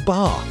 mobile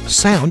bar,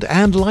 sound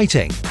and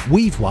lighting.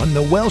 We've won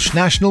the Welsh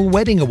National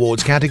Wedding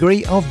Awards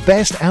category of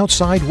Best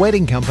Outside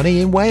Wedding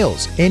Company in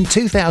Wales in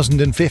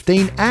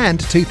 2015 and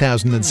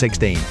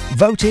 2016,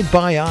 voted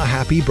by our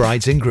happy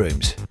brides and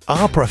grooms.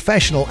 Our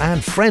professional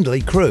and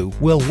friendly crew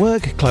will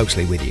work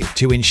closely with you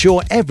to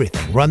ensure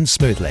everything runs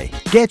smoothly.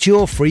 Get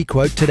your free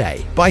quote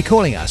today by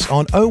calling us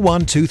on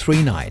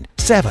 01239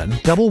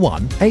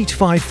 711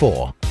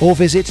 854 or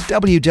visit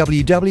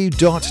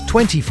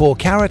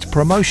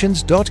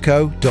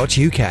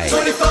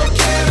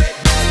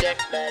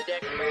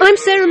www.24caratpromotions.co.uk. I'm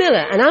Sarah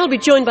Miller, and I'll be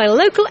joined by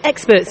local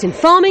experts in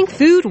farming,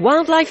 food,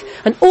 wildlife,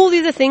 and all the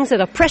other things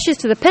that are precious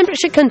to the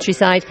Pembrokeshire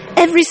countryside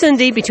every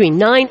Sunday between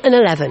 9 and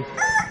 11.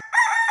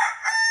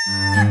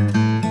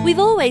 We've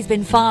always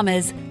been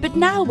farmers, but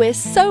now we're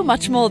so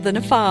much more than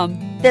a farm.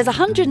 There's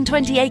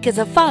 120 acres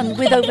of fun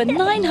with over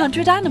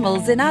 900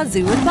 animals in our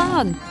zoo and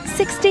barn.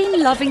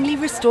 16 lovingly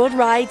restored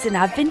rides in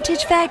our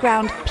vintage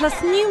fairground,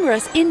 plus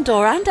numerous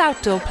indoor and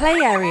outdoor play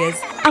areas.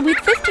 And with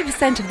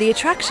 50% of the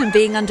attraction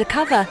being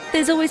undercover,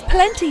 there's always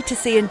plenty to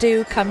see and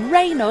do come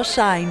rain or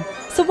shine.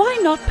 So why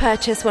not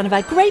purchase one of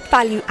our great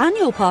value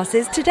annual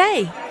passes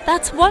today?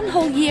 That's one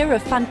whole year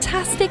of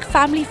fantastic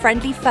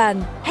family-friendly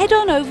fun. Head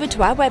on over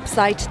to our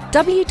website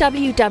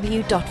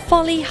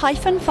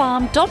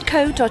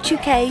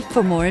www.folly-farm.co.uk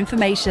for more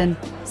information.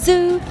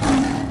 Zoo,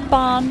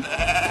 barn,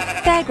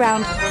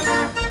 fairground,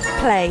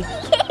 play.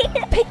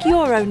 Pick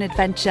your own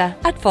adventure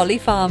at Folly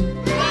Farm.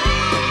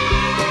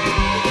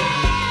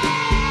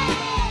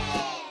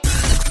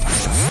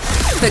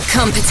 For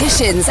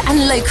competitions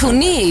and local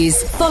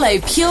news, follow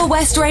Pure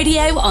West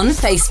Radio on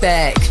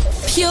Facebook.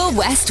 Pure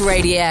West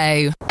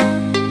Radio.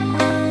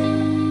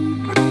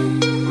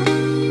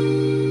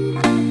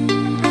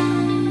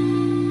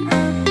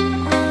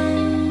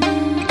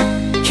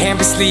 Can't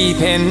be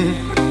sleeping,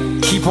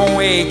 keep on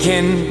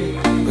waking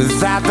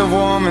without the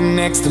woman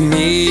next to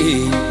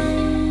me.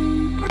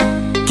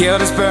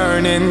 Guilt is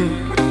burning,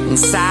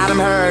 inside I'm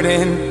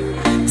hurting.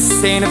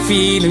 This ain't a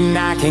feeling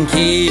I can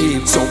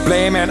keep, so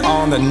blame it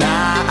on the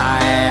night.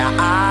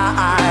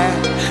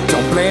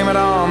 Don't blame it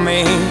on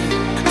me,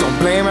 don't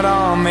blame it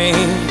on me.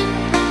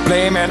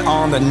 Blame it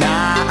on the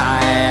night.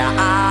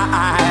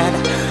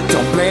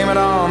 Don't blame it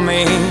on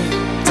me,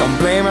 don't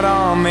blame it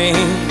on me.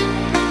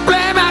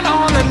 Blame it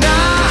on the night.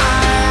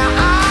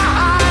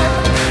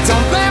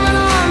 Don't blame it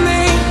on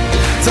me,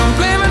 don't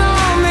blame it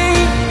on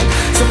me.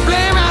 So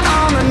blame it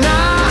on the night.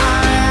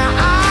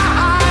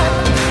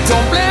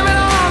 Don't blame it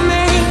on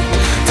me,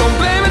 don't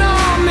blame it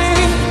on me.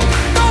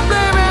 Don't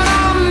blame it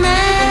on me.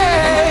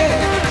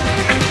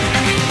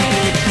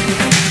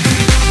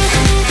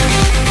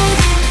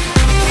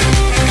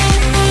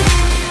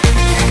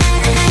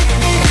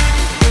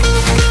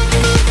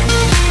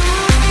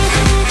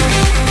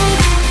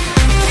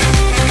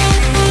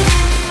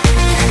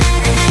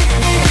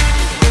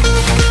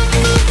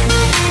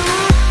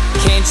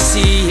 Can't you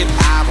see it? I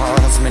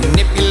was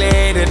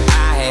manipulated.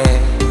 I had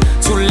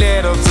too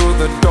little through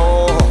the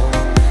door.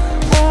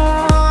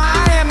 Oh,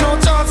 I had no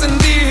choice in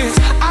this.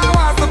 I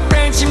was the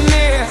friend she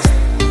missed.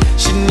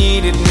 She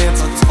needed me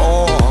to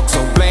talk, so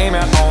blame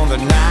it on the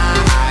night.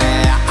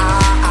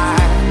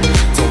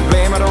 Don't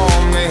blame it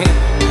on me,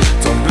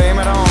 don't blame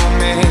it on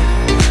me.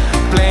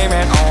 Blame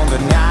it on the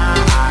night.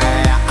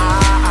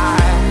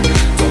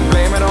 Don't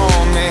blame it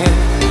on me,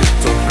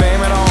 don't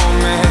blame it on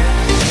me.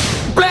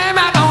 Blame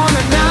it on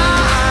the night.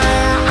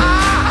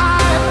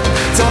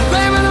 Don't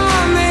blame it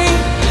on me,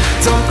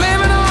 don't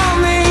blame it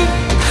on me.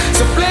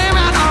 So blame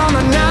it on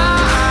the night.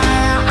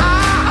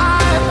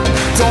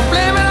 Don't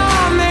blame it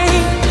on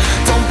me,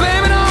 don't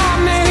blame it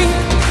on me.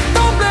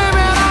 Don't blame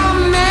it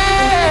on me.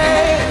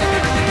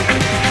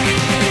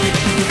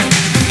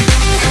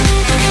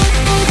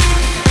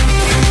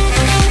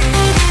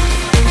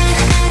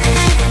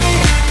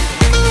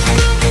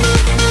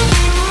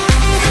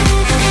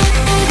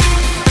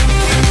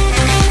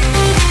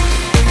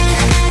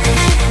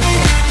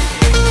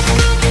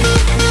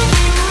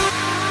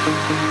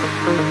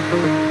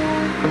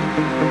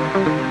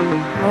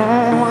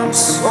 Oh, I'm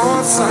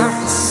so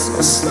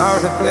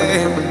sorry,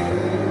 baby.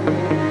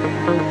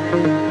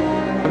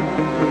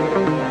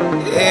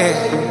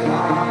 Yeah.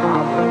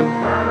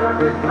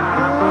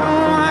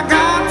 Oh, I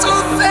got to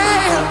say,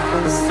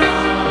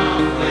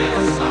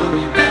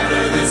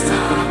 better this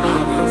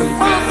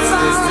time. I'm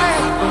sorry.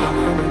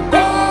 Oh,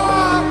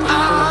 I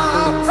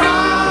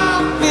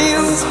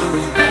promise.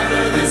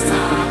 Better this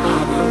time.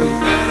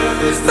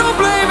 Don't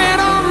blame it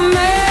on me.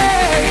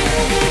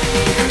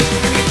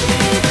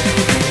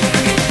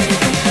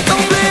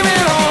 Don't blame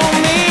it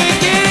on me.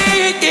 Yeah,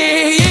 yeah,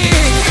 yeah.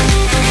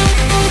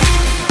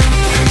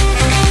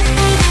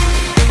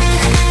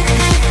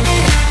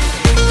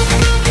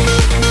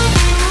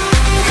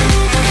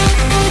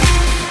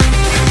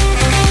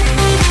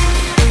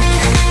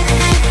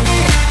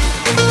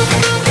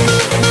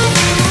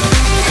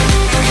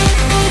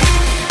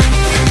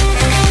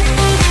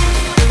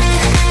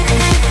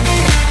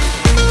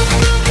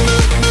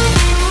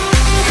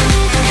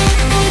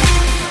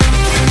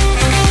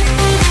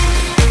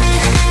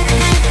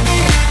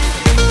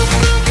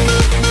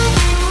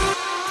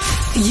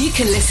 You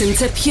can listen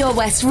to Pure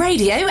West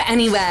Radio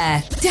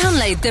anywhere.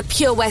 Download the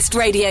Pure West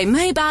Radio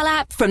mobile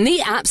app from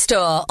the App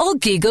Store or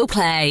Google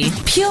Play.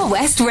 Pure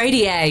West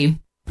Radio.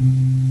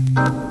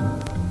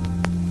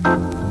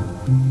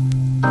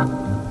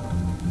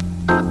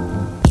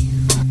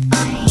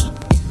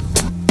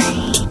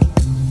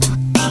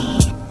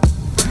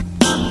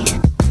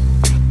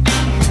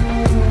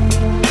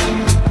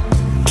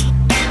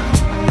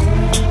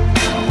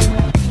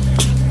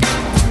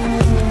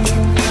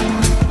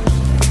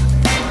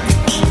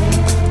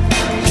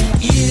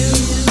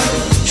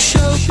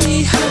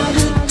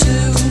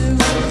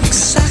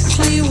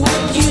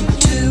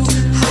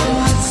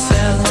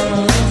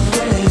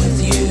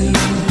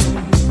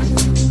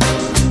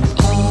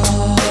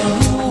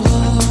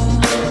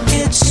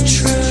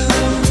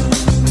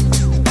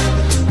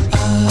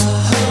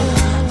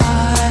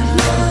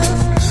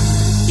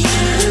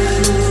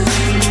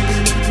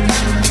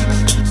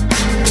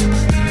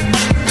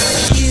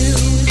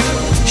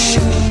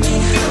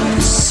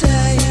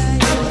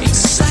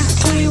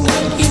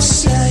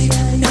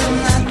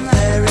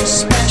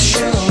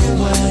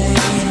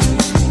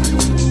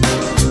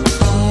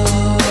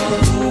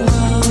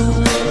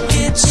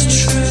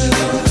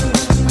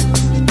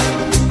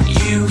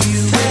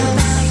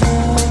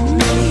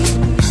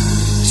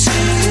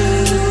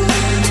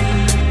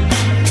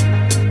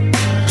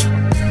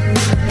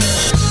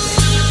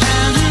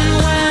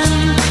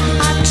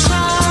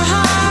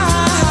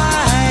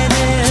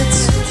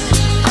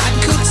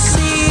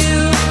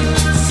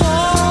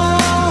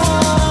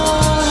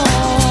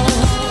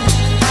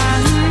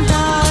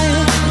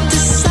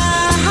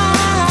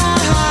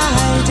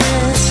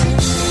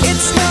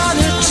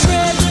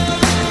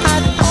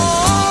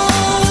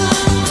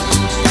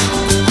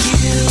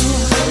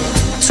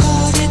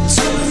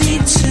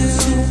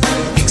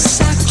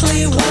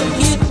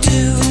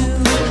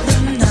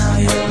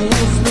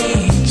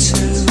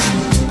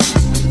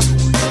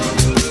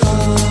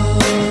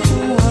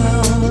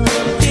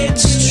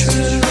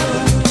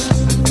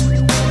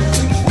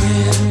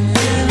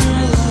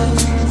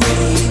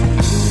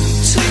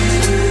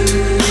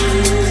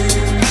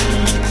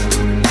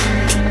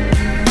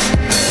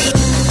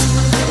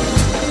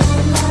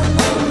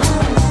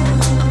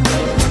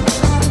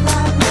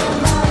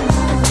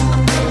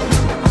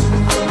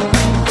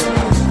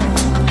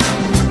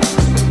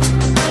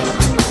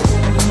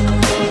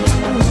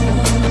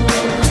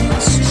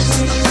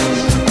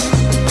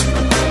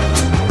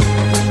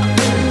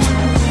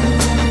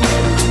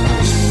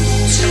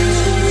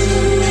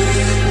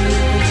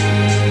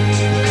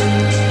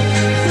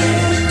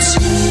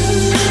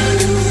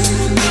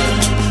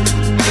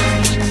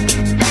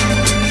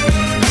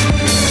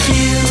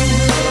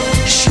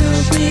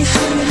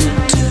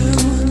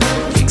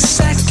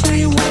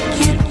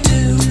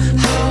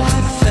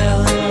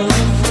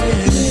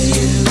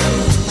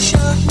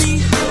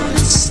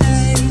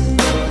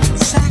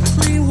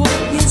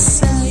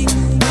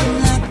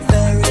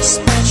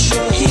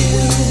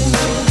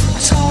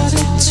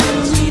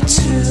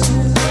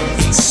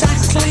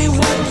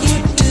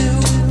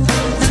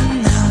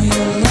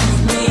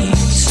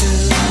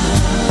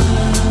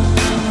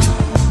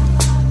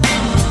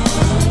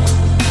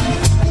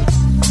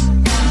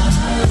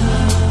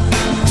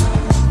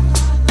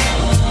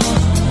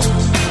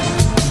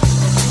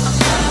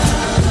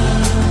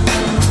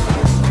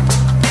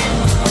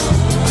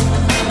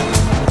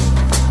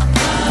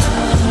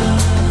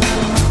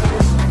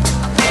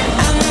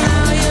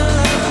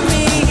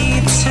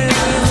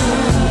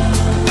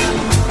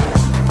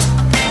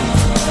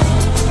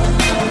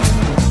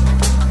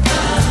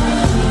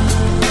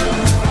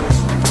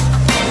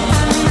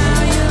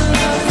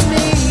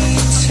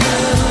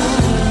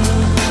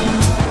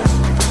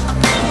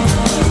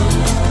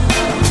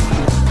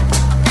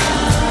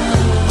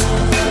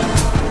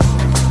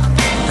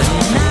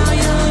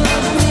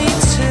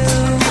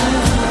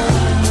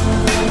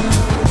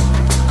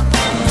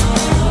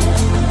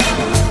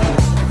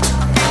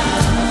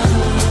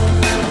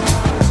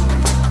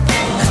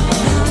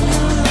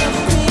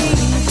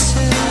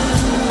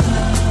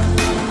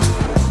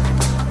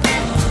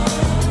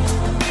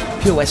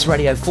 Pure West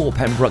Radio for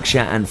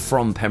Pembrokeshire and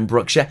from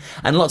Pembrokeshire,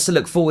 and lots to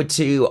look forward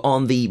to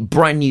on the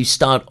brand new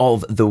start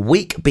of the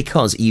week,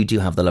 because you do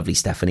have the lovely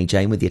Stephanie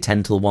Jane with your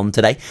 10 till 1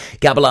 today.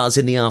 Gabalar's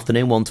in the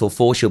afternoon 1 till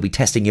 4. She'll be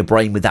testing your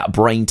brain with that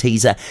brain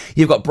teaser.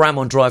 You've got Bram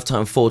on drive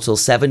time 4 till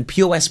 7.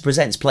 Pure West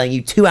Presents playing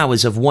you 2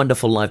 hours of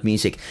wonderful live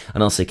music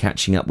and also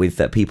catching up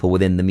with people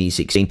within the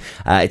music scene.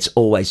 It's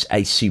always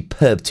a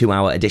superb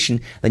 2-hour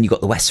edition. Then you've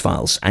got the West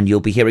Files, and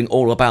you'll be hearing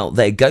all about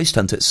their ghost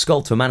hunt at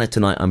Scolter Manor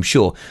tonight, I'm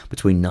sure,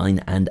 between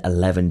 9 and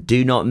 11.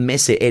 Do not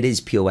miss it. It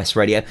is Pure West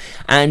Radio,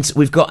 and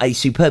we've got a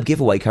superb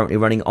giveaway currently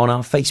running on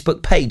our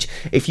Facebook page.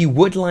 If you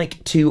would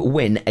like to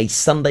win a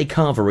Sunday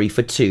carvery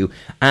for 2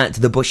 at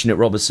the Bush Inn at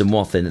Robertson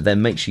Wathen,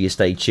 then make sure you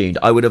stay tuned.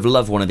 I would have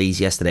loved one of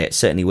these yesterday. It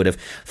certainly would have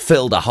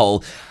filled a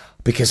hole,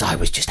 because I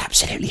was just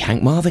absolutely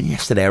Hank Marvin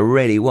yesterday. I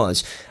really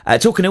was.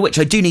 Talking of which,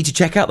 I do need to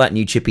check out that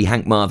new chippy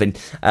Hank Marvin,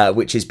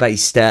 which is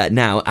based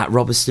now at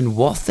Robertson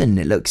Wathen.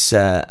 It looks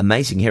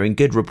amazing, hearing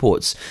good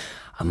reports.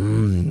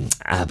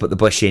 But the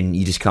Bush Inn,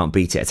 you just can't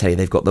beat it. I tell you,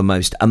 they've got the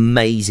most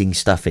amazing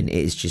stuff in. It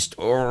is just...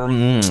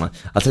 I'll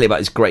tell you about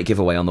this great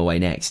giveaway on the way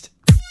next.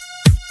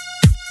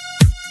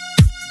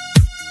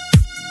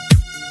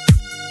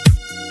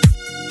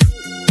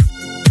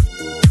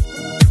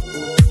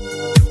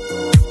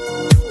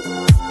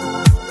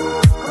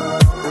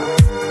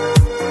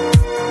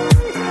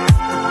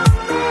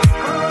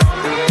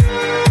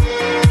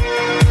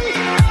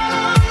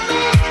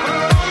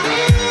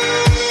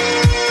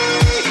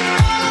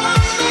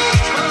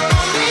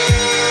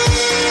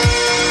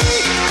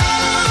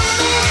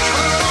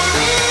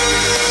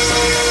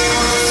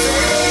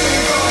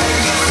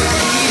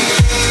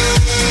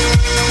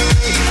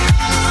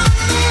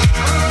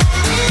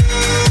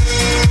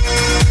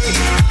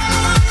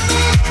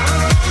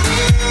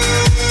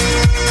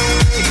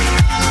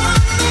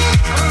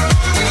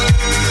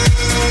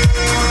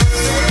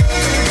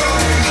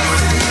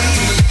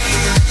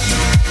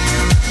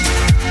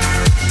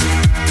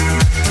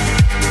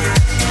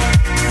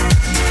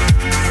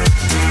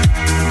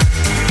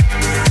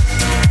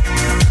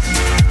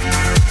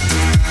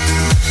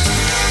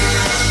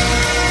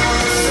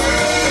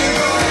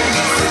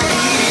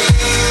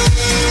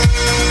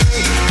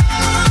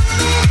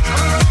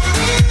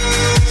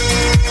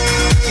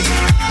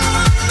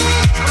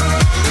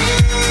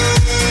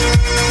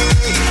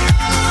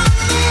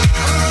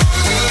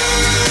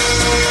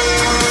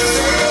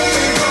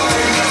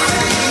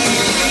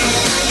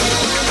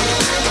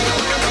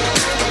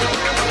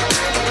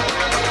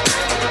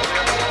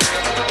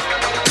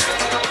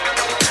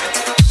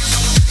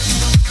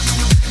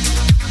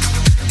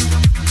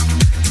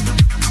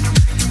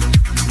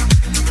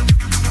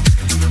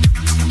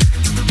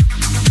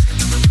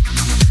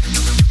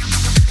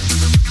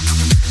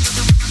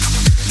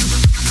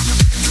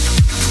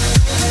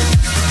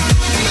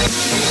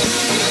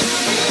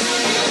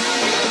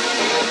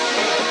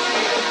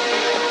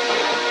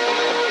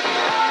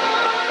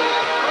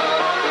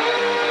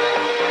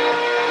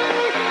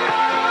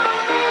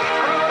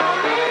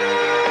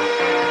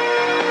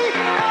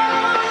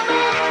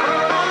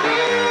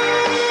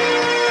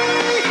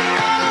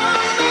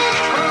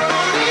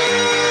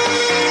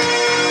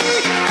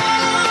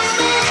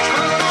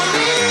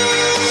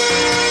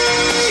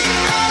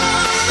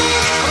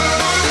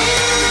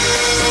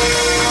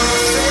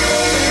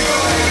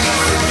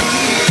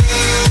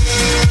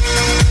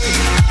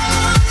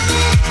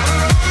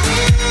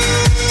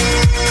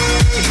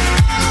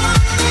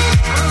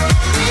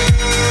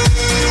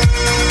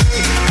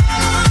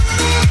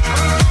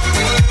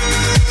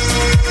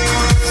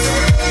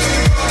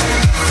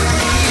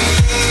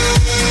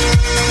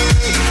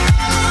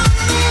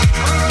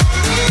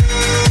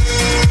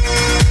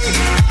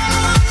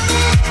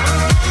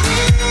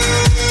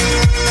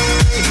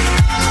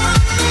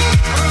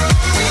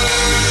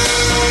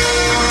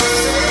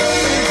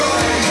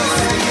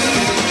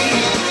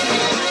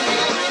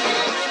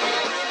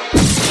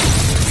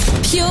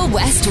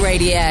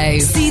 Radio.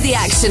 See the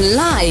action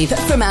live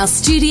from our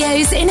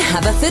studios in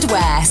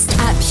Haverfordwest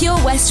at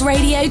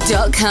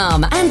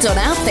purewestradio.com and on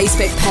our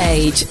Facebook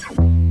page.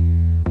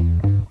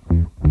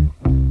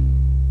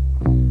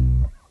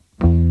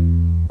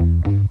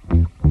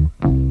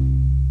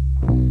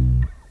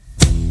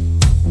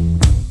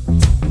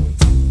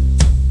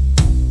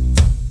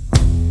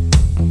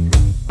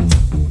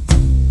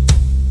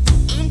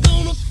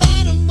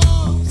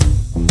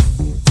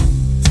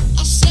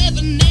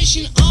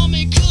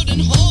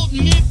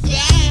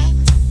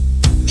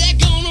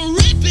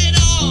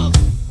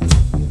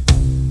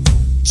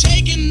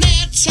 Taking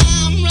their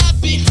time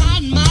right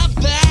behind my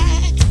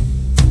back.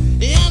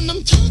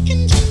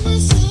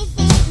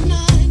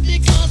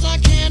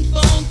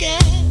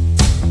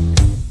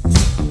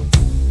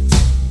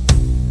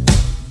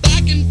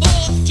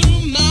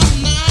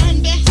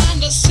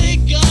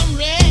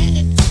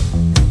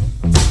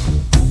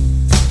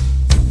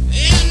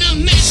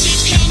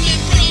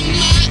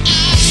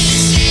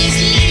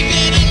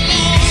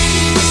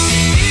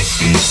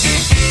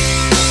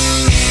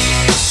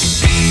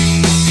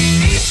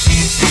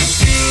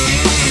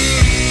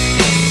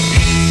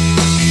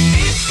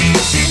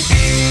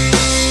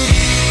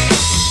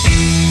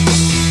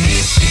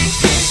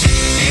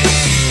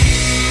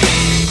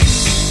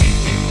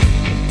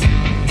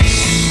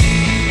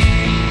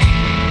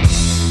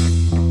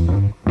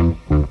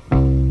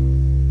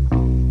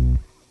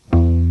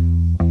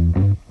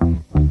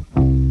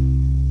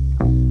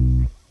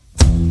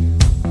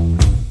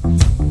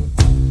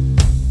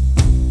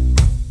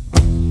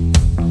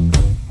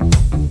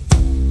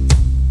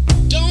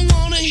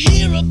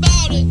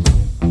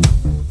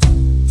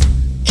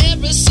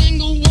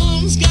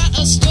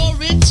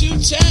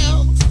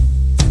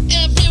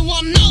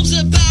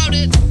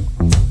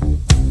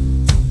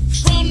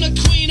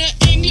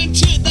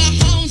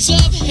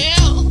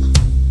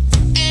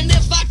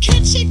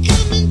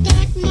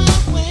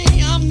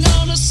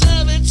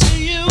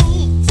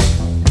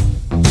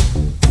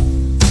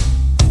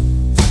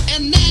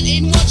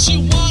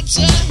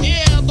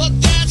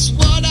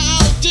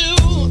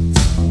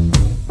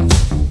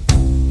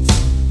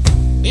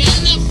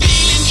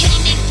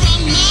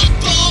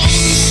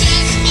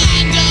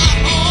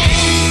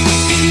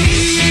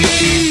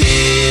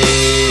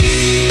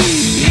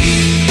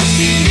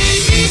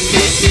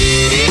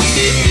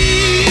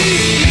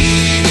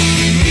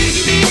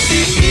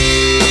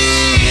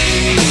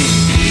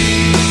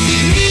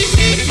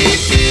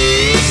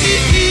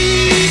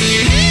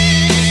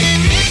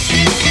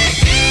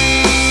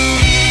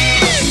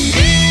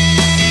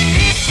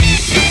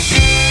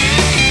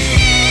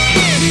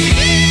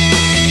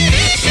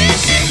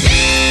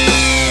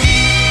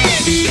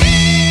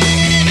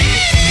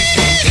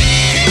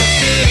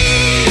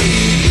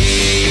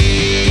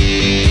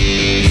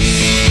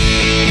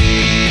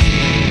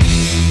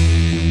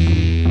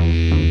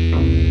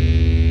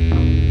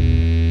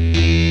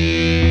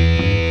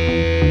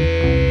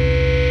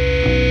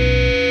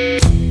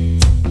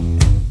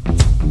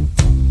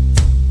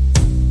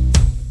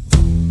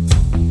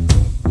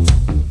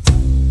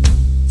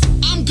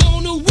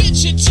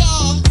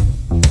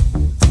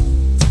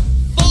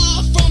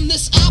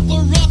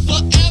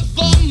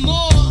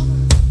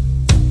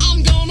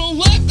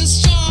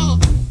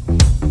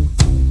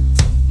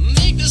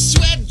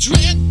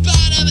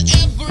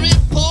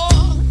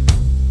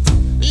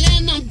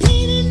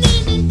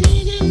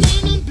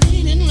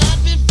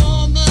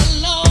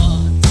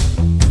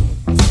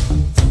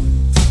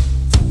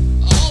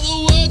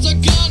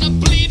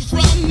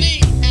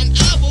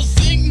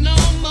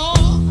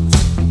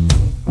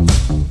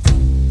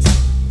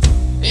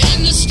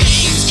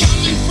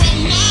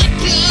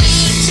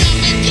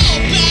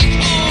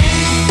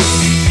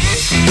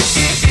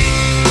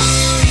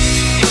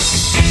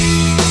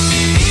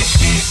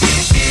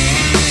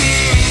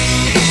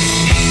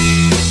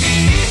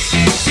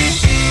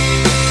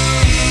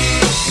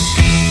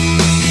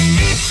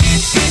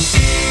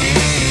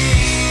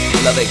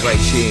 Love it, great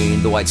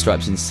tune. The White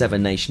Stripes and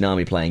 7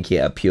 Army playing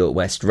here at Pure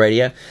West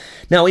Radio.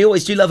 Now, we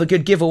always do love a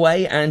good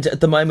giveaway, and at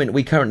the moment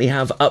we currently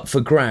have up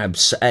for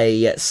grabs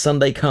a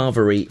Sunday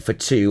carvery for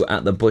two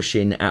at the Bush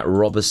Inn at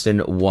Robertson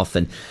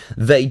Wathen.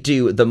 They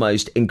do the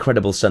most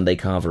incredible Sunday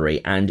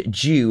carvery, and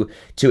due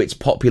to its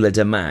popular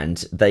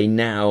demand, they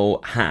now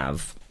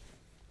have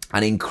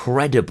an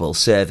incredible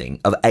serving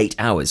of 8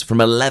 hours from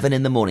 11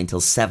 in the morning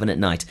till 7 at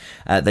night.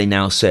 They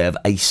now serve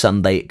a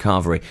Sunday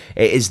carvery.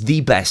 It is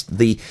the best.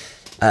 The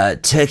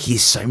turkey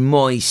is so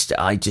moist.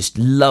 I just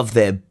love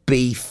their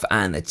beef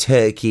and the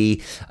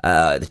turkey,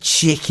 the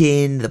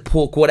chicken, the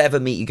pork, whatever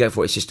meat you go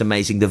for, it's just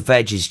amazing. The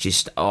veg is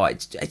just,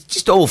 it's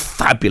just all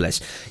fabulous.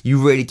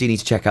 You really do need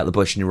to check out the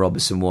Bush in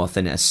Robertson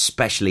Wathen,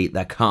 especially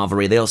their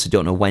carvery. They also do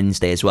it on a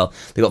Wednesday as well.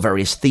 They've got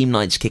various theme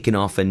nights kicking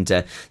off, and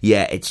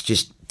it's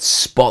just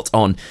spot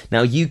on.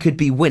 Now, you could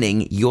be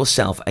winning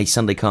yourself a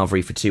Sunday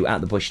carvery for two at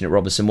the Bush Inn at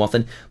Robertson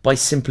Wathen by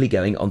simply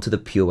going onto the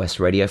Pure West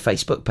Radio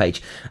Facebook page.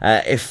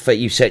 If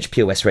you search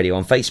Pure West Radio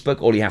on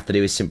Facebook, all you have to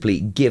do is simply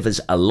give us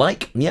a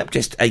like. Yep,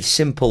 just a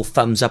simple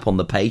thumbs up on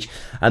the page,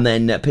 and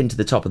then pinned to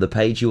the top of the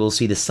page you will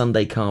see the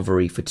Sunday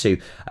carvery for two,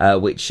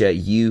 which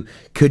you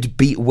could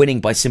be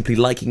winning by simply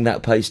liking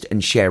that post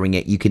and sharing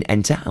it. You can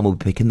enter, and we'll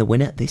be picking the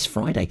winner this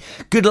Friday.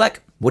 Good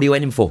luck. What are you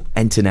waiting for?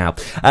 Enter now.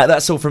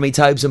 That's all from me,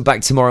 Tobes. I'm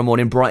back tomorrow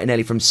morning, bright and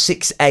early from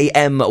 6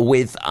 a.m.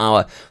 with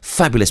our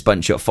fabulous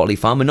bunch at Folly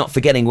Farm. And not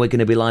forgetting, we're going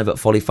to be live at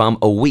Folly Farm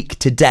a week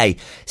today.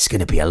 It's going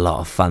to be a lot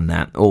of fun,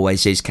 that.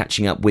 Always is,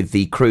 catching up with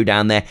the crew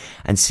down there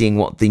and seeing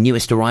what the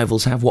newest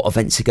arrivals have, what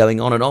events are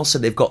going on. And also,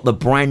 they've got the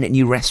brand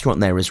new restaurant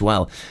there as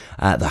well,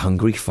 The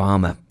Hungry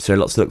Farmer. So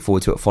lots to look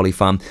forward to at Folly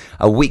Farm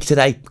a week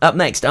today. Up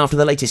next, after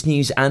the latest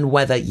news and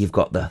weather, you've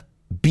got the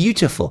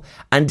beautiful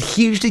and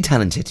hugely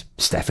talented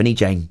Stephanie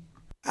Jane.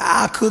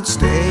 I could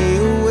stay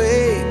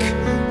awake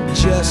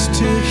just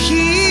to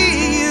hear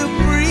you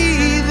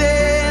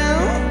breathing,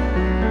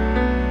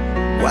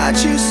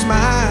 watch you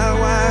smile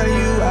while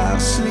you are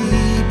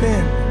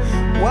sleeping,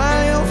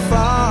 while you're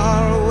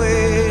far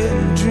away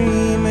and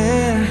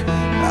dreaming.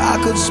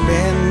 I could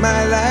spend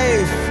my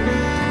life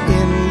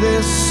in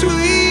this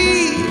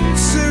sweet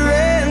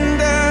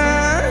surrender.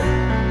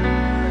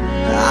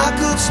 I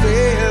could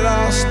stay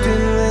lost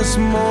in this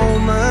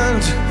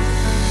moment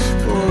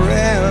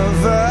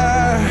forever.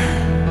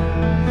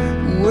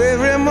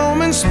 Every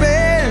moment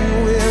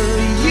spent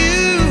with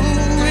you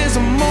is a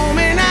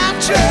moment I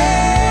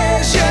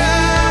treasure.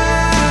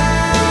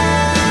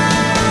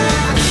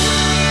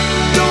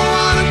 Don't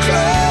wanna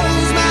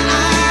close my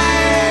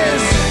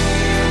eyes,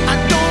 I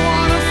don't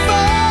wanna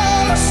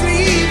fall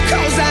asleep,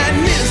 'cause I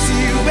miss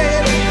you,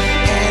 baby,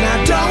 and I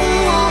don't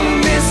wanna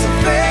miss a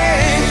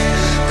thing.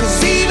 'Cause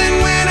even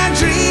when I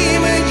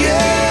dream of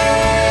you,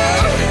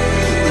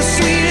 the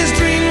sweetest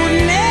dream would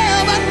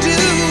never do.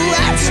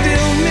 I'd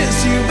still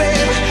miss you, baby.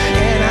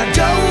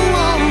 Don't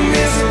want to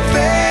miss a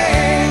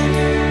thing.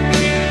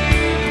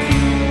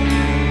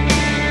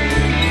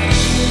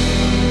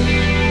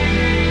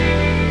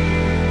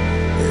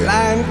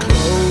 Lying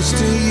close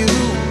to you,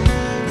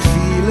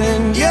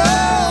 feeling your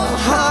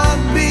heart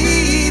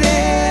beating,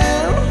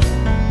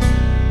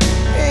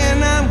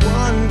 and I'm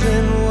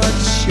wondering what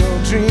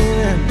you're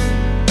dreaming,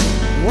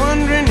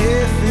 wondering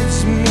if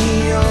it's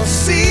me you're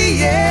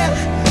seeing.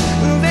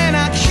 Then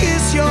I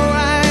kiss your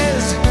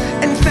eyes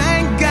and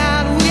thank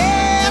God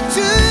we're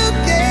together.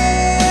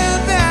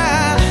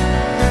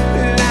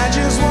 And I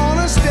just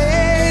wanna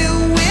stay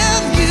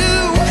with you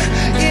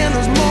in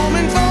this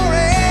moment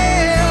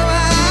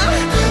forever,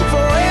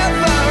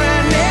 forever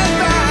and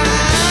ever.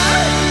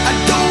 I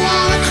don't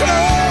wanna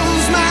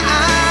close my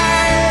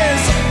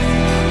eyes,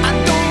 I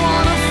don't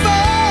wanna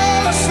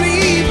fall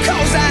asleep,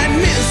 'cause I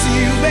miss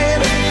you,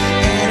 baby,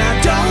 and I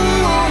don't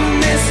wanna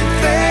miss a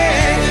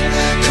thing.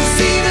 'Cause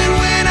even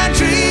when I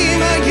dream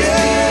of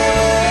you,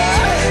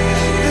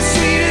 the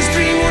sweetest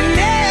dream would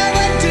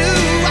never do.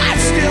 I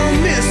still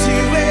miss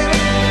you, baby,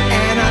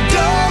 and I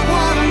don't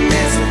wanna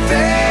miss a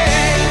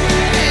thing.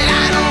 And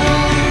I don't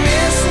wanna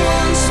miss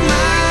one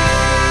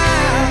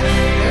smile,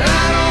 and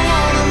I don't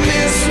wanna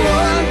miss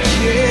one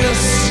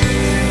kiss.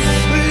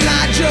 But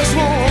I just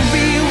wanna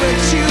be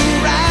with you,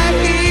 right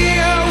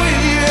here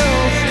with you,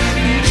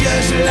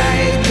 just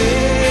like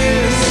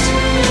this.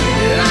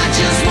 And I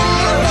just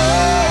wanna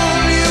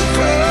hold you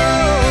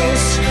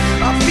close,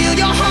 I feel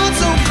your heart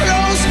so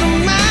close to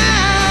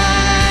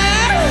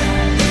mine,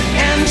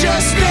 and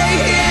just stay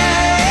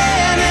here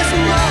in this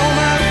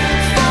moment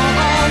for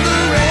all the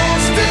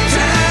rest of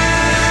time.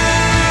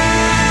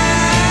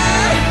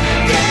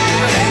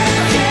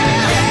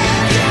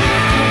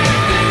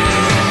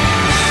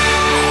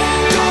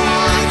 Don't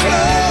wanna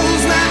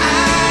close my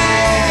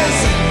eyes,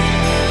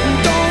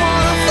 don't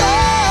wanna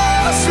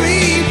fall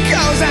asleep,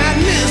 'cause I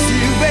miss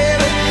you,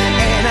 baby,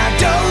 and I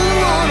don't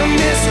wanna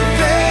miss a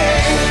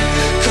thing.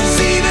 'Cause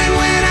even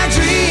when I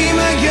dream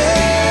of you,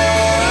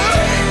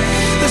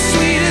 the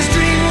sweetest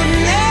dream would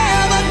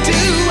never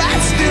do. I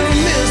still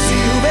miss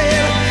you,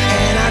 baby,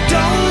 and I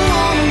don't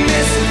wanna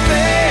miss a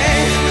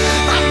thing.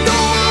 I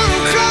don't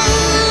wanna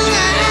close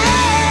my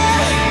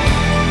eyes,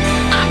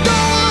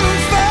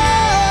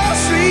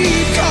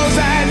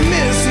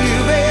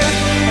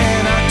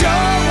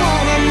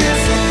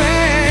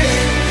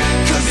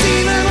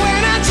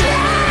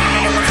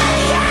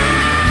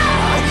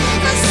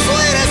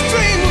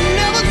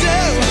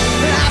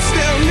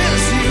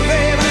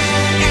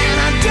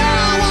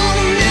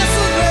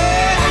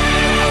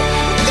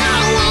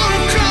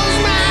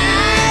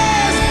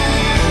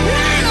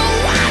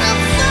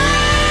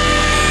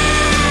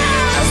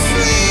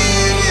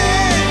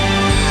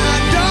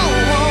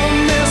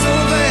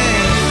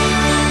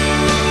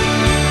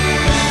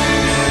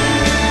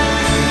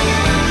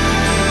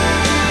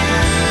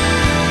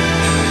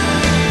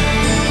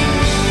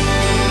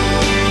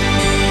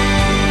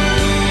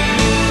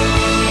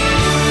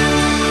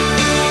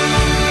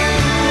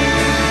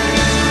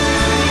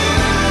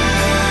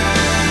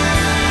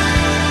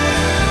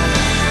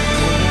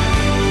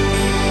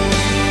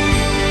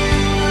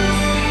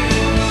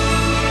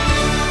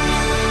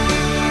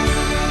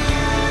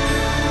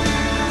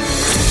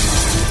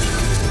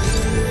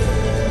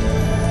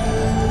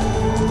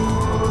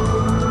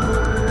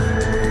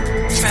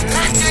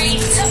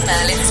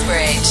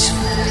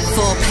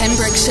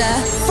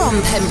 Pembrokeshire,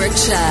 from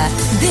Pembrokeshire.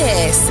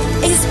 This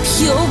is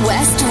Pure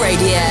West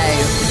Radio.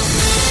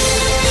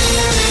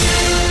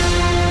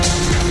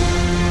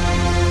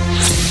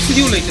 With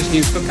your latest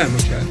news for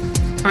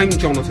Pembrokeshire, I'm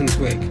Jonathan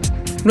Twig.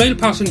 Rail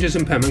passengers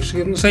in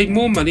Pembrokeshire can save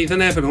more money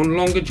than ever on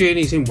longer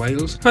journeys in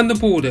Wales and the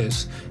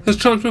borders, as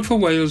Transport for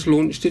Wales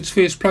launched its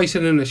first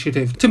pricing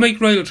initiative to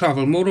make rail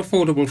travel more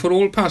affordable for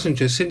all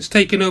passengers since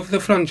taking over the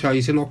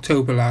franchise in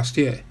October last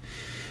year.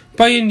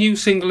 Buying new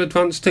single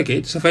advance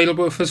tickets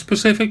available for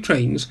specific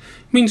trains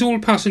means all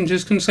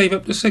passengers can save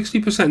up to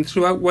 60%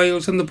 throughout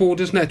Wales and the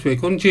borders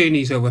network on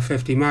journeys over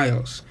 50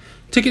 miles.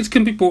 Tickets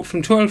can be bought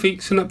from 12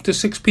 weeks and up to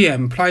 6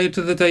 p.m. prior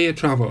to the day of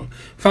travel,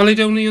 valid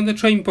only on the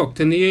train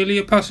booked, and the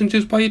earlier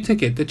passengers buy a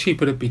ticket, the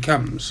cheaper it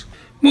becomes.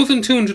 More than 200